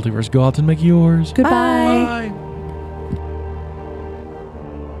to the multiverse. Go out and make yours. Goodbye. Bye.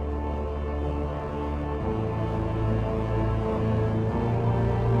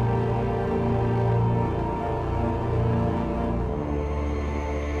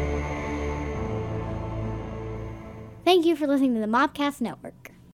 Thank you for listening to the Mobcast Network.